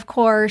 And of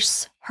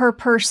course, her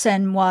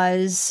person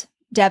was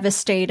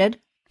devastated.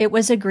 It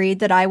was agreed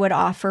that I would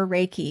offer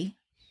Reiki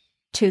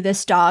to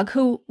this dog,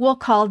 who we'll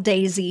call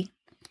Daisy.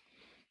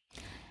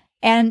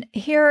 And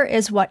here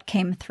is what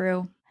came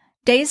through.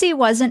 Daisy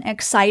wasn't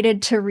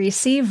excited to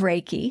receive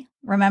Reiki.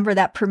 Remember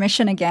that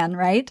permission again,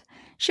 right?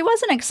 She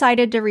wasn't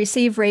excited to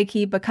receive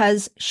Reiki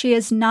because she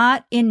is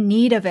not in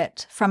need of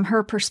it from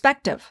her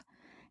perspective.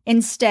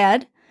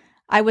 Instead,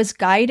 I was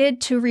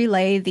guided to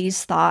relay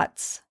these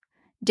thoughts.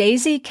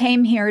 Daisy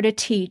came here to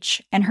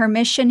teach, and her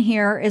mission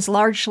here is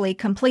largely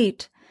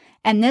complete,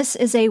 and this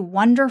is a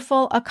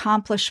wonderful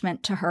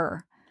accomplishment to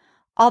her.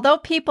 Although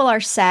people are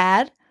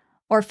sad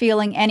or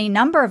feeling any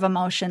number of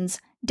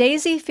emotions,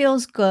 Daisy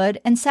feels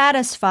good and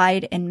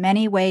satisfied in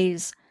many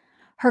ways.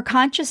 Her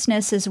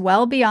consciousness is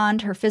well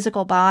beyond her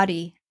physical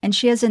body, and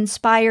she has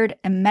inspired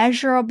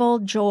immeasurable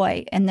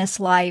joy in this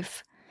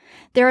life.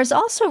 There is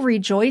also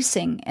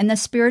rejoicing in the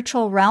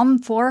spiritual realm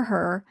for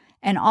her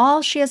and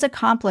all she has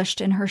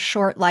accomplished in her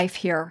short life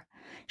here.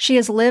 She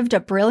has lived a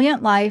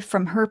brilliant life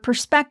from her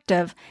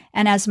perspective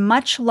and has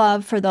much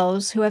love for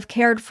those who have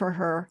cared for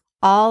her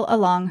all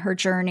along her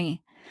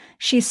journey.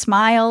 She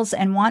smiles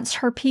and wants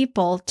her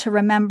people to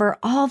remember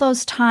all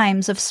those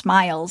times of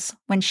smiles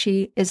when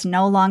she is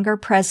no longer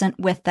present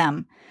with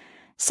them.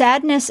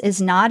 Sadness is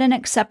not an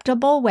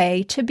acceptable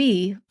way to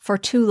be for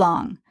too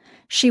long.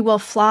 She will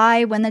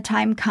fly when the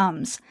time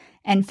comes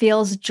and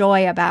feels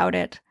joy about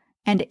it.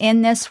 And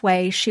in this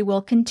way, she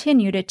will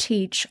continue to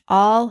teach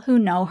all who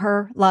know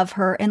her, love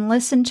her, and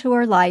listen to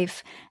her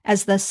life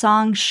as the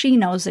song she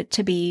knows it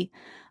to be,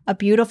 a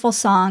beautiful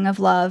song of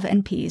love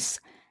and peace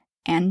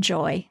and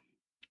joy.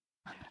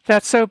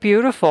 That's so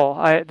beautiful.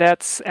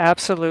 That's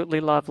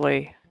absolutely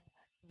lovely.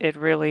 It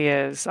really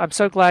is. I'm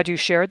so glad you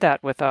shared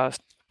that with us.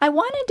 I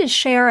wanted to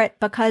share it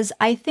because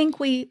I think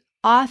we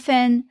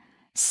often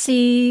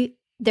see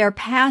their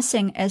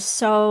passing as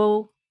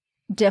so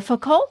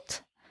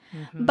difficult.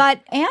 Mm-hmm.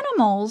 But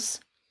animals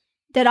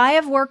that I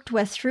have worked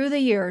with through the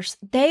years,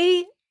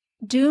 they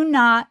do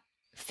not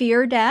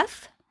fear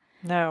death.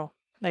 No,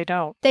 they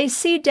don't. They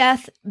see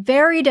death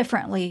very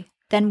differently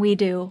than we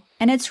do.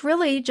 And it's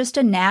really just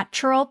a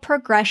natural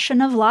progression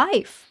of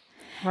life.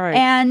 Right.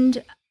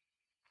 And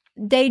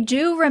they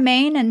do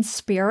remain in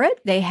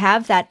spirit. They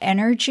have that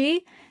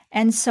energy.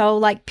 And so,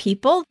 like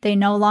people, they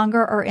no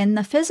longer are in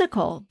the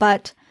physical,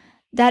 but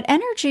that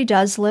energy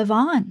does live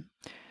on.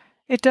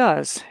 It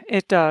does.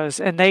 It does.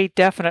 And they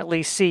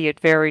definitely see it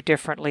very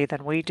differently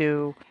than we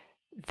do.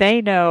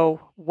 They know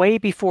way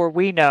before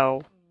we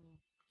know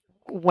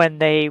when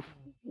they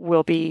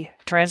will be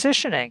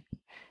transitioning.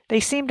 They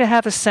seem to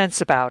have a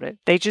sense about it.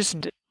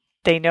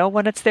 They know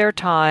when it's their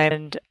time.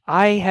 And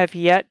I have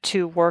yet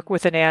to work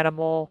with an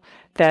animal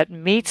that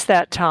meets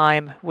that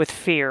time with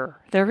fear.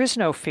 There is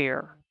no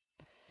fear.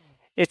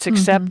 It's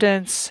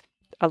acceptance.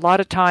 Mm-hmm. A lot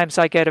of times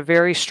I get a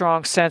very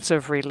strong sense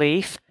of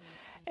relief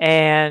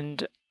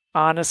and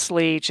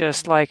honestly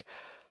just like,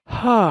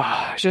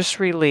 Just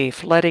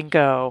relief, letting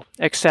go,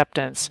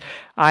 acceptance.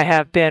 I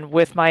have been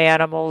with my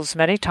animals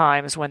many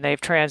times when they've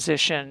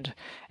transitioned,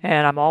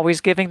 and I'm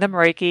always giving them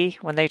Reiki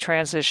when they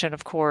transition,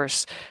 of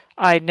course.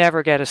 I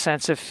never get a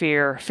sense of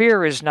fear.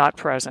 Fear is not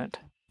present,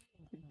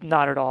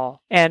 not at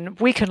all. And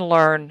we can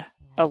learn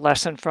a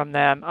lesson from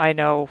them. I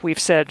know we've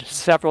said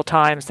several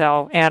times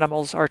how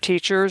animals are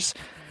teachers.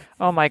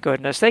 Oh my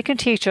goodness, they can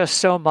teach us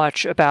so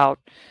much about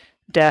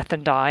death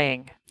and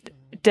dying.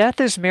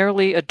 Death is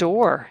merely a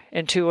door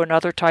into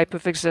another type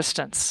of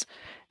existence.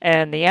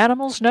 And the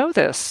animals know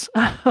this.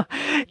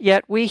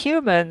 Yet we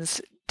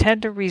humans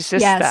tend to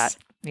resist that.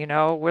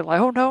 We're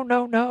like, oh, no,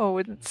 no, no.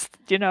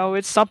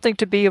 It's something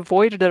to be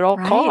avoided at all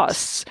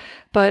costs.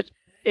 But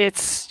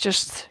it's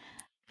just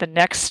the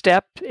next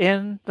step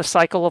in the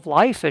cycle of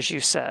life, as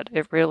you said.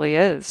 It really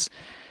is.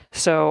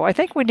 So I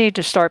think we need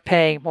to start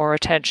paying more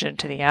attention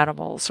to the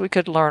animals. We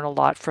could learn a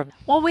lot from.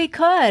 Well, we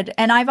could.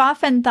 And I've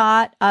often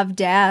thought of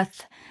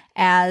death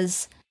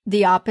as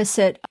the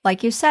opposite.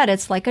 Like you said,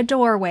 it's like a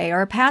doorway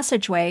or a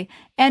passageway.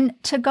 And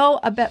to go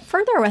a bit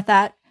further with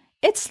that,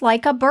 it's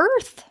like a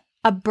birth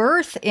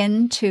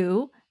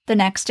into the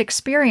next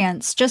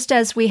experience, just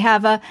as we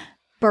have a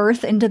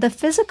birth into the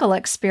physical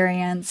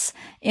experience,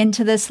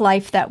 into this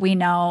life that we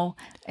know.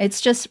 It's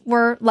just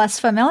we're less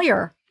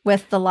familiar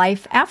with the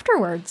life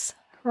afterwards.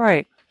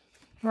 Right.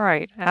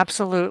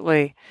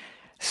 Absolutely.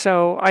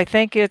 So I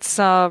think it's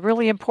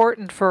really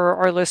important for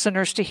our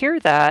listeners to hear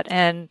that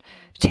and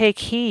take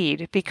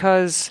heed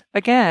because,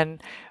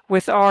 again,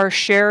 with our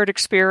shared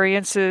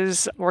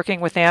experiences working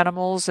with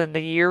animals and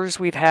the years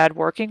we've had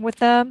working with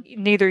them,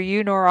 neither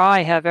you nor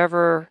I have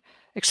ever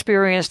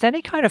experienced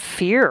any kind of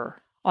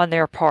fear on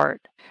their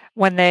part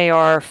when they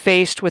are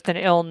faced with an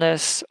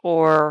illness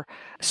or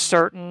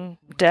certain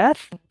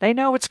death. They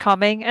know it's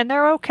coming and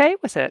they're okay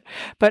with it.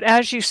 But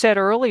as you said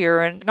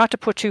earlier, and not to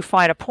put too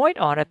fine a point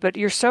on it, but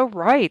you're so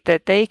right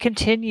that they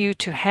continue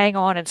to hang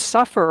on and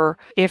suffer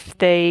if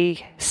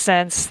they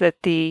sense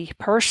that the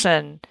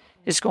person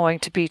is going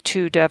to be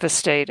too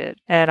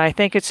devastated. And I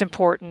think it's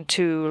important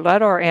to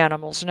let our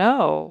animals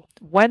know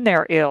when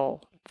they're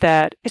ill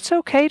that it's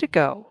okay to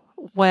go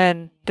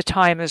when the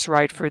time is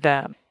right for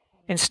them.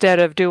 Instead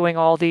of doing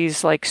all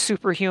these like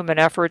superhuman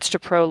efforts to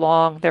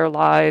prolong their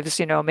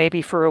lives,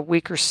 maybe for a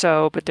week or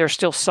so, but they're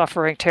still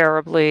suffering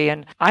terribly.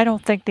 And I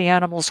don't think the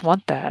animals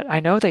want that.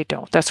 I know they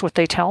don't. That's what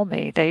they tell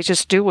me. They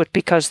just do it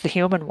because the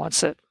human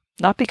wants it,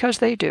 not because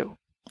they do.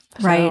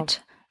 Right.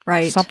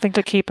 Something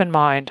to keep in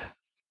mind.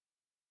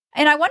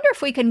 And I wonder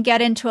if we can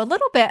get into a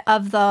little bit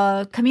of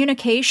the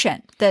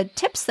communication, the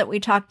tips that we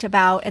talked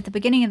about at the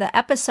beginning of the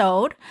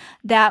episode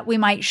that we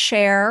might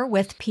share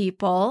with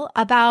people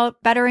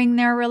about bettering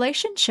their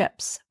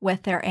relationships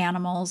with their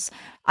animals.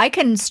 I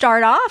can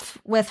start off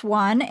with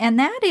one, and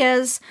that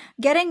is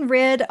getting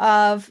rid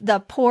of the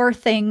poor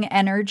thing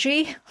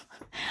energy.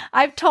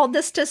 I've told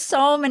this to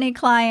so many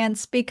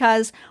clients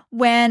because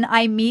when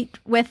I meet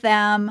with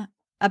them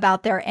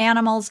about their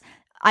animals,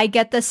 I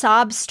get the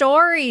sob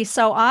story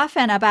so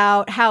often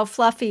about how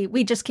Fluffy,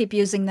 we just keep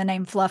using the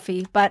name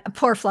Fluffy, but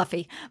poor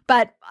Fluffy,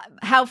 but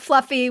how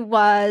Fluffy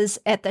was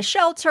at the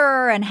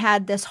shelter and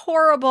had this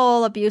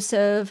horrible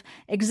abusive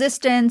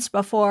existence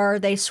before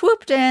they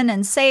swooped in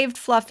and saved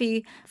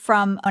Fluffy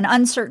from an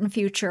uncertain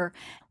future.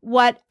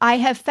 What I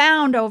have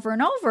found over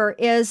and over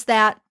is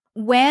that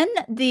when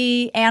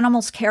the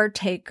animal's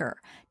caretaker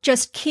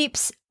just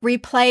keeps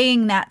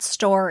replaying that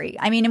story.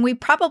 I mean, and we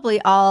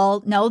probably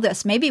all know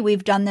this. Maybe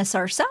we've done this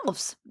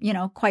ourselves,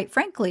 quite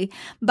frankly.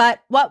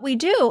 But what we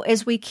do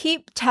is we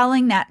keep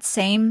telling that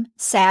same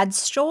sad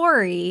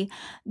story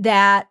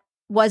that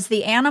was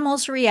the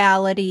animal's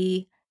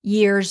reality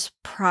years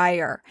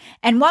prior.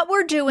 And what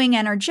we're doing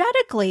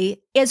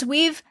energetically is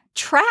we've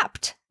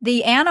trapped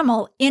the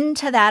animal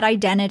into that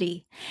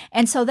identity.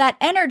 And so that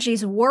energy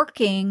is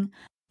working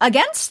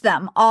against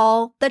them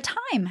all the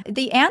time.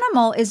 The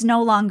animal is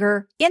no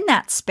longer in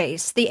that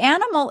space. The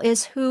animal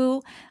is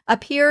who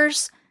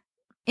appears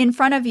in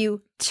front of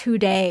you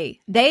today.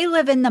 They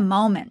live in the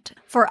moment.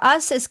 For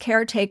us as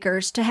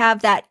caretakers to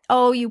have that,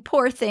 oh, you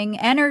poor thing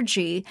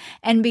energy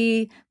and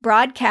be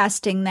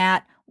broadcasting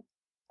that,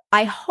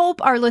 I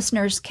hope our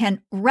listeners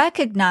can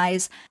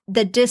recognize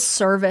the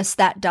disservice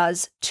that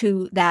does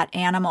to that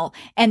animal.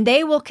 And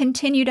they will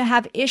continue to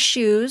have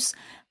issues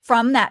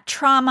from that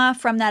trauma,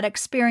 from that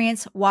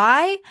experience.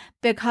 Why?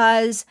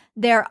 Because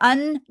they're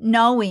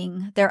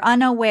unknowing, they're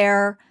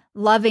unaware,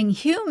 loving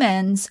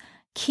humans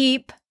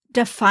keep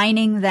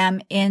defining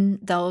them in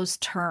those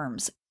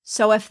terms.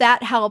 So if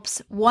that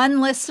helps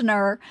one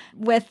listener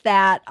with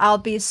that, I'll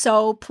be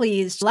so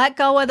pleased. Let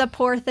go of the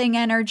poor thing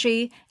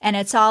energy, and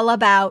it's all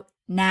about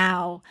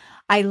now.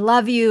 I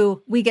love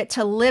you. We get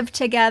to live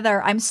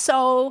together. I'm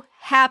so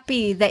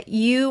happy that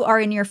you are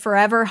in your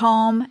forever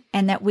home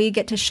and that we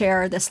get to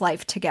share this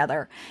life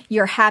together.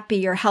 You're happy,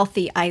 you're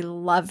healthy. I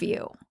love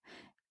you.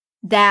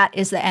 That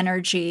is the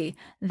energy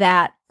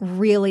that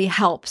really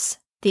helps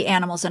the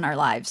animals in our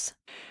lives.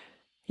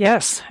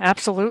 Yes,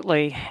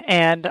 absolutely.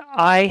 And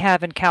I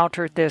have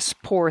encountered this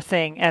poor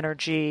thing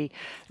energy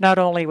not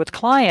only with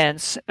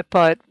clients,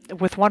 but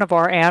with one of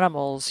our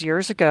animals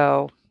years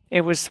ago.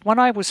 It was when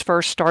I was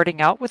first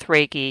starting out with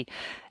Reiki,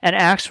 and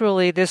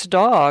actually, this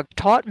dog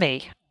taught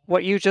me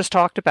what you just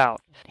talked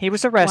about. He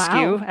was a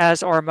rescue, Wow.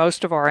 as are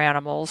most of our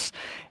animals,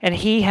 and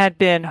he had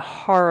been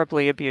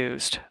horribly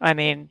abused. I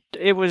mean,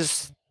 it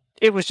was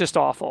just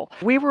awful.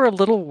 We were a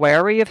little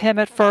wary of him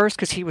at first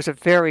because he was a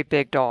very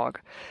big dog.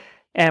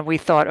 And we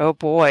thought, oh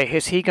boy,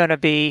 is he going to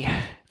be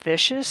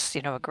vicious,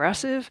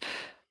 aggressive?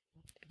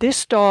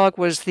 This dog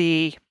was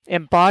the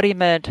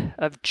embodiment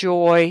of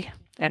joy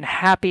and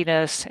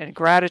happiness and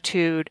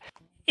gratitude.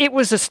 It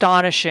was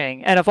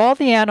astonishing. And of all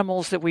the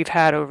animals that we've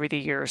had over the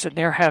years, and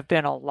there have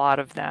been a lot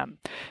of them,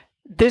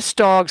 this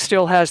dog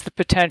still has the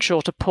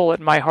potential to pull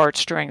at my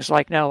heartstrings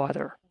like no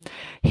other.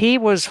 He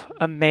was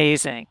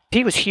amazing.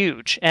 He was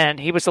huge, and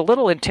he was a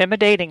little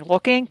intimidating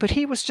looking, but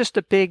he was just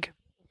a big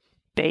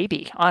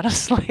baby,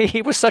 honestly.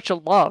 He was such a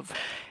love.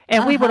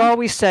 And we would Uh-huh.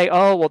 always say,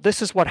 oh, well,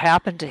 this is what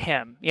happened to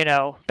him,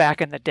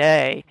 back in the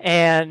day.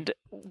 And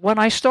when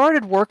I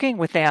started working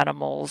with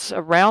animals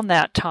around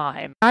that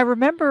time, I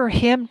remember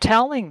him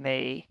telling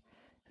me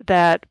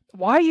that,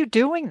 why are you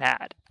doing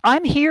that?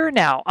 I'm here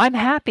now. I'm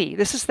happy.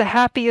 This is the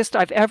happiest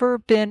I've ever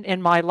been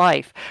in my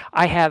life.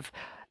 I have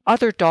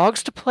other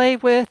dogs to play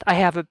with. I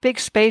have a big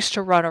space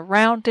to run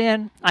around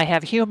in. I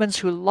have humans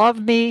who love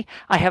me.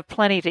 I have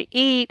plenty to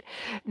eat.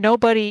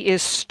 Nobody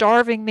is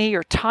starving me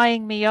or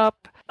tying me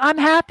up. I'm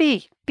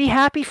happy. Be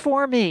happy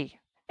for me.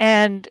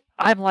 And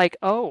I'm like,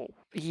 oh,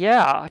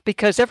 yeah,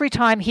 because every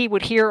time he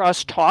would hear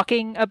us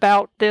talking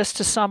about this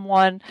to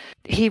someone,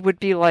 he would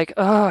be like,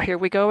 oh, here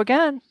we go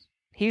again.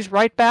 He's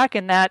right back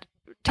in that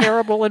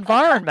terrible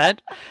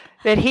environment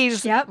that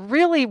he's Yep.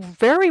 really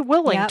very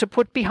willing Yep. to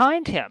put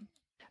behind him.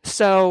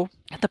 So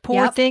the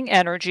poor Yep. thing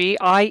energy,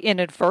 I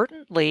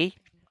inadvertently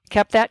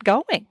kept that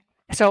going.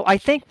 So I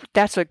think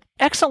that's an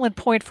excellent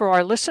point for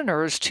our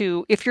listeners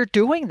to, if you're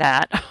doing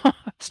that,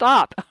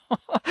 stop.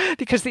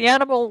 Because the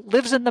animal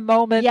lives in the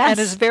moment and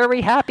is Yes.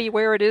 very happy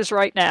where it is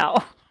right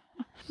now.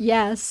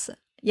 Yes.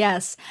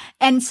 Yes.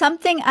 And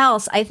something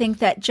else I think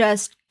that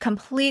just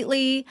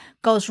completely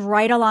goes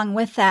right along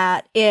with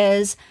that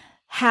is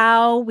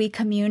how we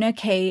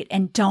communicate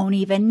and don't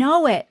even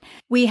know it.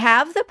 We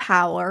have the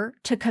power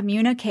to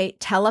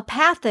communicate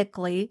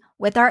telepathically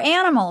with our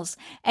animals.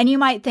 And you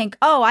might think,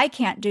 oh, I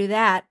can't do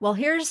that. Well,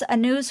 here's a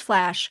news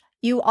flash.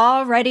 You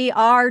already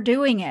are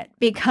doing it,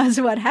 because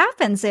what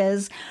happens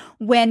is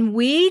when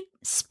we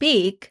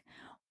speak,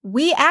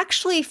 we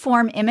actually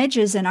form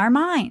images in our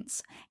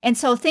minds. And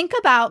so think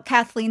about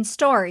Kathleen's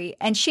story,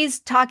 and she's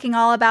talking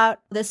all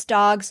about this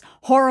dog's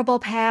horrible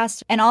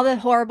past and all the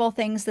horrible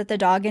things that the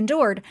dog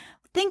endured.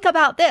 Think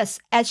about this.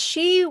 As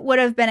she would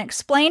have been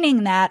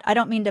explaining that, I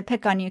don't mean to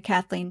pick on you,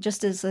 Kathleen,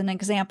 just as an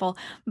example,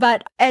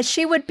 but as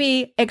she would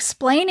be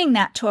explaining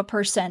that to a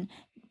person,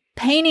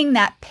 painting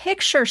that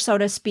picture, so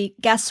to speak,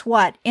 guess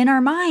what? In her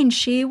mind,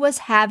 she was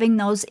having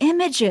those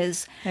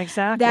images.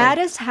 Exactly. That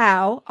is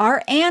how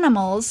our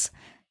animals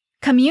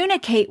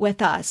communicate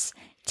with us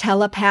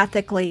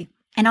telepathically.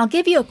 And I'll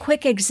give you a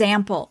quick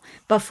example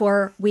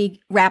before we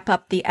wrap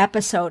up the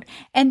episode.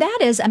 And that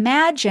is,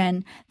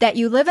 imagine that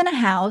you live in a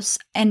house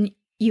and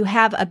you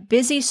have a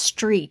busy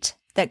street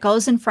that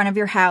goes in front of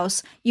your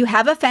house. You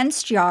have a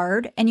fenced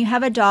yard and you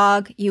have a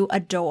dog you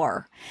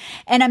adore.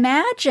 And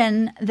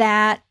imagine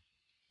that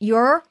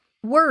you're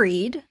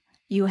worried,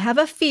 you have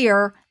a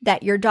fear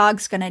that your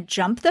dog's going to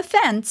jump the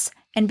fence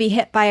and be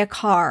hit by a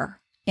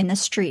car in the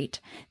street.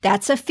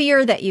 That's a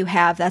fear that you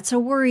have. That's a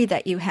worry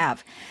that you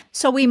have.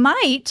 So we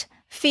might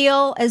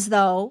feel as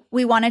though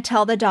we want to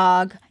tell the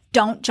dog,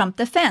 don't jump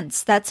the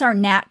fence. That's our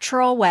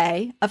natural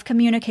way of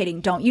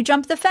communicating. Don't you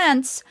jump the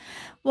fence.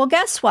 Well,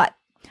 guess what?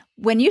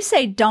 When you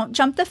say don't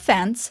jump the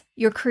fence,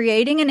 you're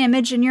creating an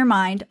image in your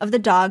mind of the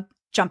dog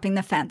jumping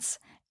the fence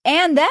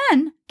and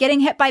then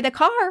getting hit by the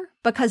car,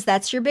 because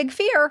that's your big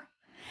fear.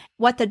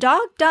 What the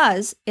dog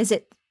does is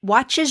it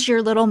watches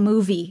your little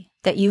movie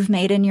that you've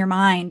made in your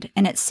mind,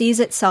 and it sees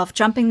itself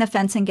jumping the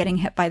fence and getting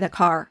hit by the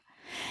car.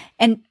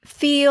 And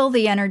feel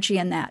the energy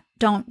in that.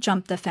 Don't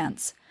jump the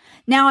fence.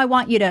 Now I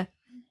want you to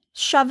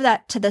shove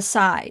that to the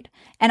side,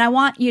 and I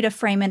want you to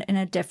frame it in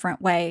a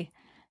different way.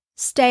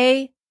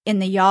 Stay in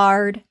the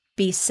yard,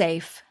 be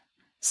safe.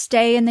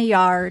 Stay in the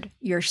yard,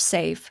 you're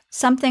safe.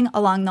 Something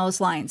along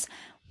those lines.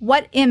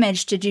 What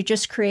image did you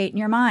just create in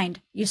your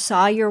mind? You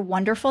saw your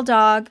wonderful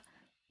dog,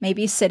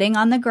 maybe sitting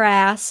on the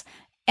grass,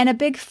 and a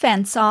big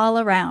fence all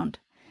around.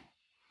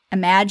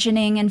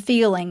 Imagining and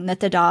feeling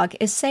that the dog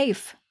is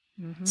safe.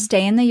 Mm-hmm.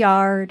 Stay in the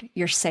yard,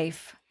 you're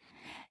safe.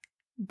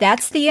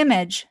 That's the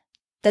image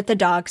that the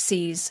dog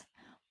sees.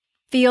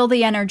 Feel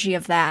the energy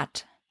of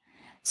that.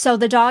 So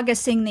the dog is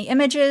seeing the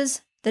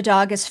images, the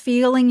dog is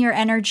feeling your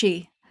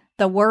energy,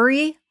 the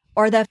worry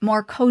or the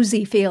more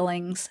cozy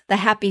feelings, the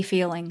happy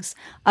feelings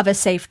of a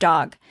safe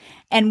dog.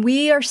 And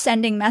we are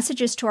sending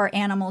messages to our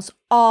animals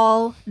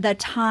all the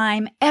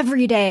time,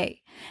 every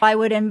day. I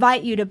would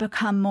invite you to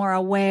become more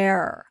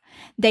aware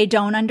They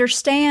don't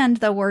understand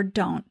the word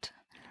don't.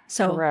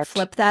 So Correct.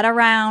 flip that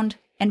around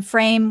and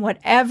frame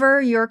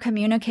whatever you're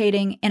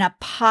communicating in a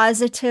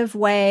positive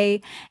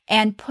way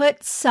and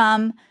put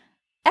some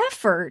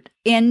effort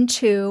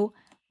into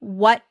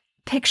what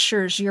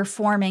pictures you're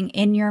forming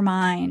in your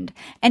mind.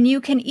 And you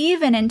can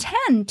even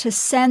intend to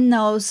send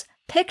those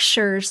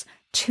pictures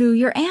to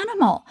your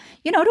animal,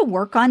 to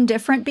work on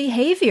different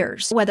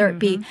behaviors, whether it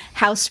be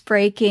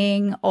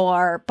housebreaking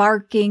or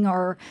barking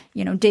or,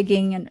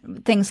 digging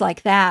and things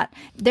like that.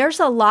 There's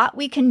a lot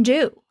we can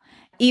do,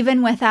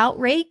 even without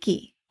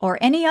Reiki or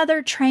any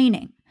other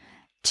training,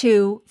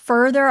 to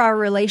further our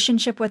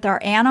relationship with our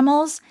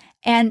animals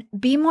and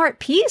be more at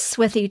peace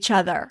with each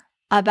other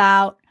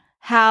about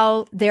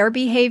how their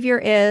behavior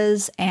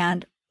is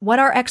and what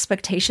our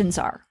expectations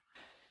are.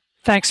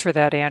 Thanks for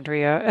that,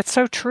 Andrea. It's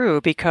so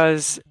true,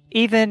 because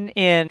even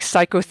in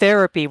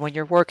psychotherapy, when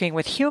you're working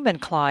with human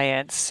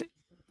clients,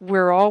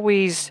 we're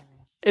always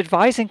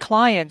advising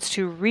clients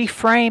to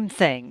reframe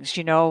things,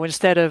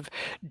 instead of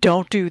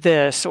don't do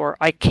this or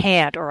I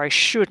can't or I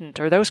shouldn't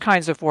or those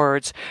kinds of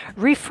words,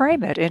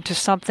 reframe it into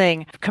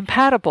something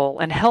compatible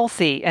and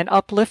healthy and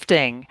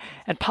uplifting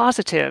and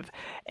positive.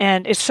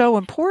 And it's so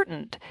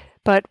important.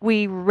 But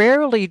we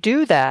rarely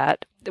do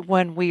that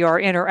when we are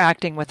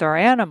interacting with our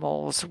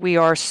animals. We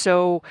are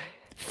so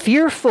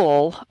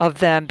fearful of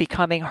them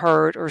becoming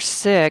hurt or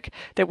sick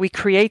that we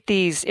create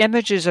these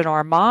images in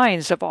our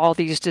minds of all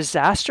these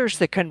disasters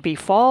that can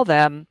befall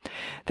them,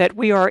 that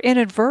we are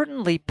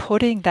inadvertently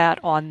putting that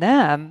on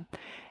them,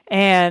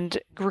 and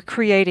we're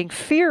creating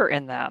fear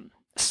in them.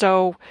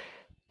 So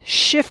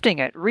shifting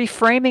it,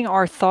 reframing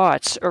our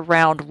thoughts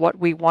around what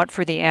we want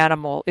for the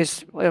animal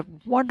is a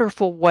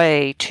wonderful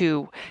way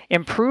to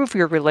improve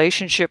your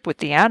relationship with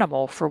the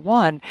animal, for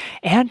one,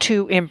 and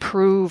to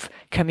improve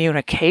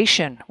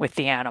communication with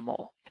the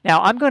animal.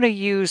 Now, I'm going to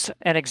use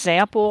an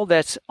example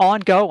that's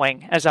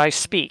ongoing as I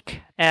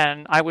speak,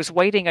 and I was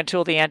waiting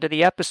until the end of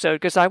the episode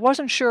because I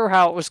wasn't sure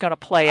how it was going to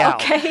play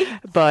out. Okay.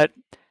 But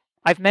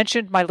I've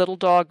mentioned my little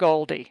dog,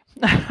 Goldie.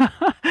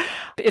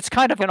 It's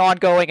kind of an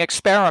ongoing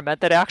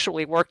experiment that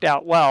actually worked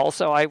out well,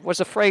 so I was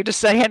afraid to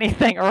say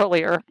anything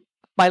earlier.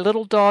 My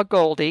little dog,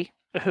 Goldie,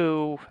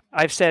 who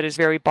I've said is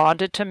very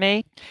bonded to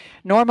me,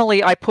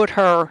 normally I put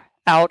her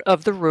out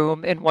of the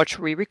room in which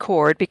we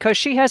record because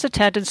she has a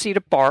tendency to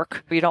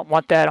bark. We don't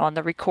want that on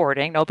the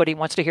recording. Nobody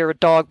wants to hear a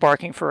dog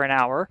barking for an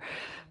hour.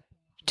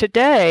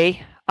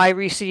 Today, I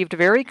received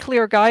very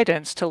clear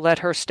guidance to let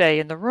her stay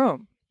in the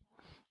room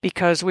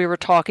because we were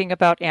talking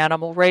about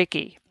animal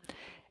Reiki.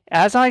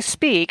 As I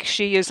speak,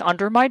 she is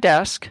under my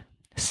desk,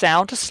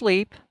 sound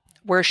asleep,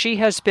 where she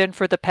has been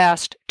for the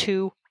past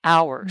 2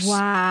 hours.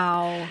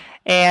 Wow.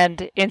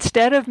 And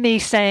instead of me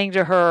saying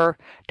to her,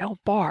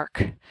 don't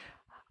bark,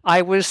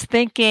 I was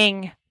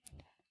thinking,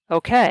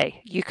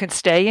 okay, you can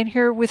stay in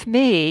here with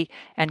me,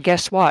 and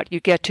guess what? You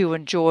get to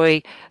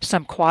enjoy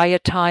some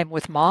quiet time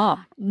with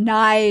Mom.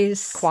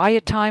 Nice.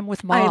 Quiet time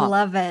with Mom. I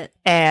love it.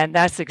 And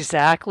that's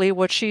exactly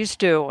what she's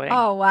doing.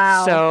 Oh,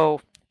 wow.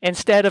 So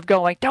instead of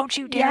going, don't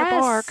you dare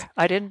Yes. bark,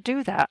 I didn't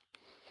do that.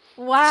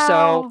 Wow.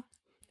 So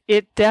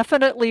it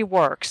definitely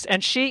works.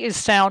 And she is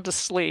sound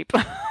asleep.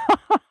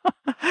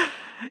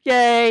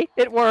 Yay,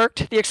 it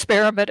worked. The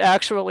experiment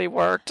actually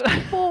worked.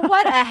 Well,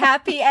 what a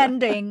happy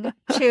ending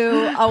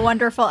to a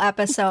wonderful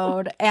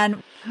episode.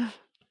 And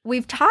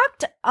we've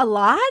talked a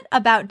lot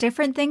about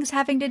different things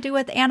having to do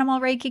with animal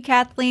Reiki,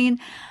 Kathleen.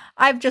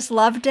 I've just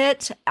loved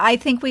it. I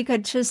think we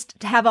could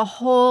just have a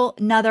whole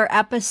nother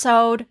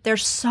episode.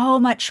 There's so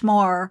much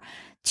more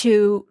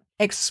to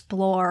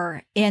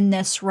explore in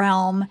this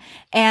realm,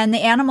 and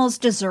the animals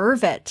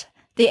deserve it.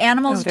 The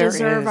animals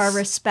deserve our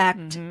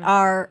respect,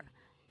 our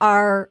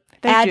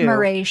They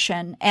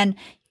admiration. And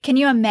can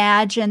you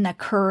imagine the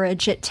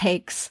courage it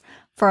takes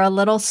for a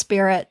little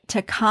spirit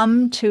to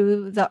come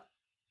to the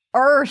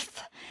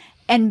earth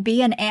and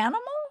be an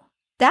animal?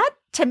 That,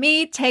 to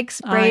me, takes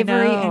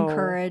bravery and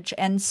courage.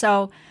 And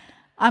so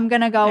I'm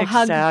going to go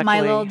hug my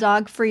little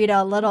dog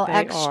Frida a little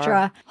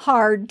extra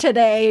hard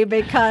today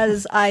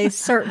because I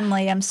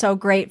certainly am so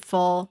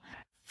grateful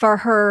for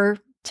her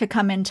to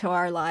come into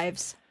our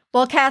lives.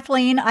 Well,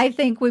 Kathleen, I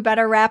think we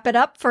better wrap it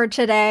up for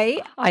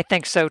today. I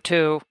think so,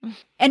 too.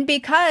 And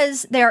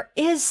because there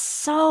is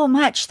so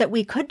much that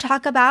we could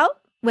talk about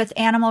with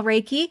Animal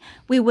Reiki,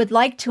 we would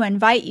like to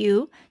invite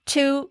you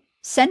to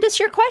send us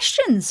your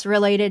questions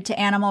related to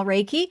Animal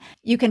Reiki.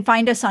 You can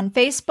find us on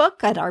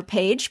Facebook at our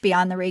page,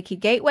 Beyond the Reiki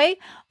Gateway,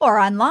 or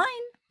online,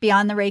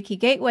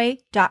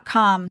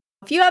 beyondthereikigateway.com.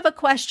 If you have a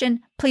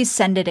question, please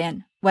send it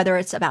in, whether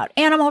it's about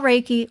Animal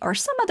Reiki or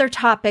some other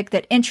topic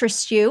that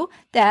interests you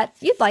that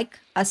you'd like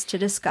us to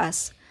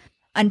discuss.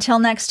 Until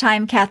next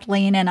time,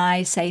 Kathleen and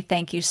I say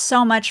thank you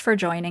so much for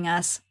joining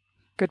us.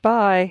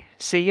 Goodbye.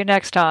 See you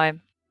next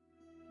time.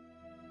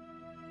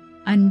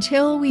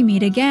 Until we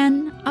meet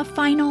again, a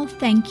final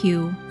thank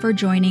you for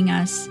joining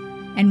us,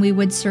 and we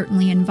would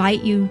certainly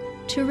invite you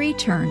to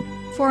return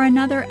for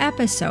another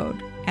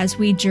episode as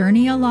we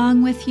journey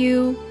along with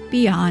you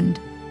beyond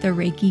the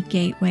Reiki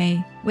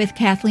Gateway with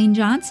Kathleen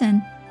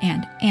Johnson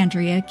and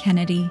Andrea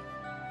Kennedy.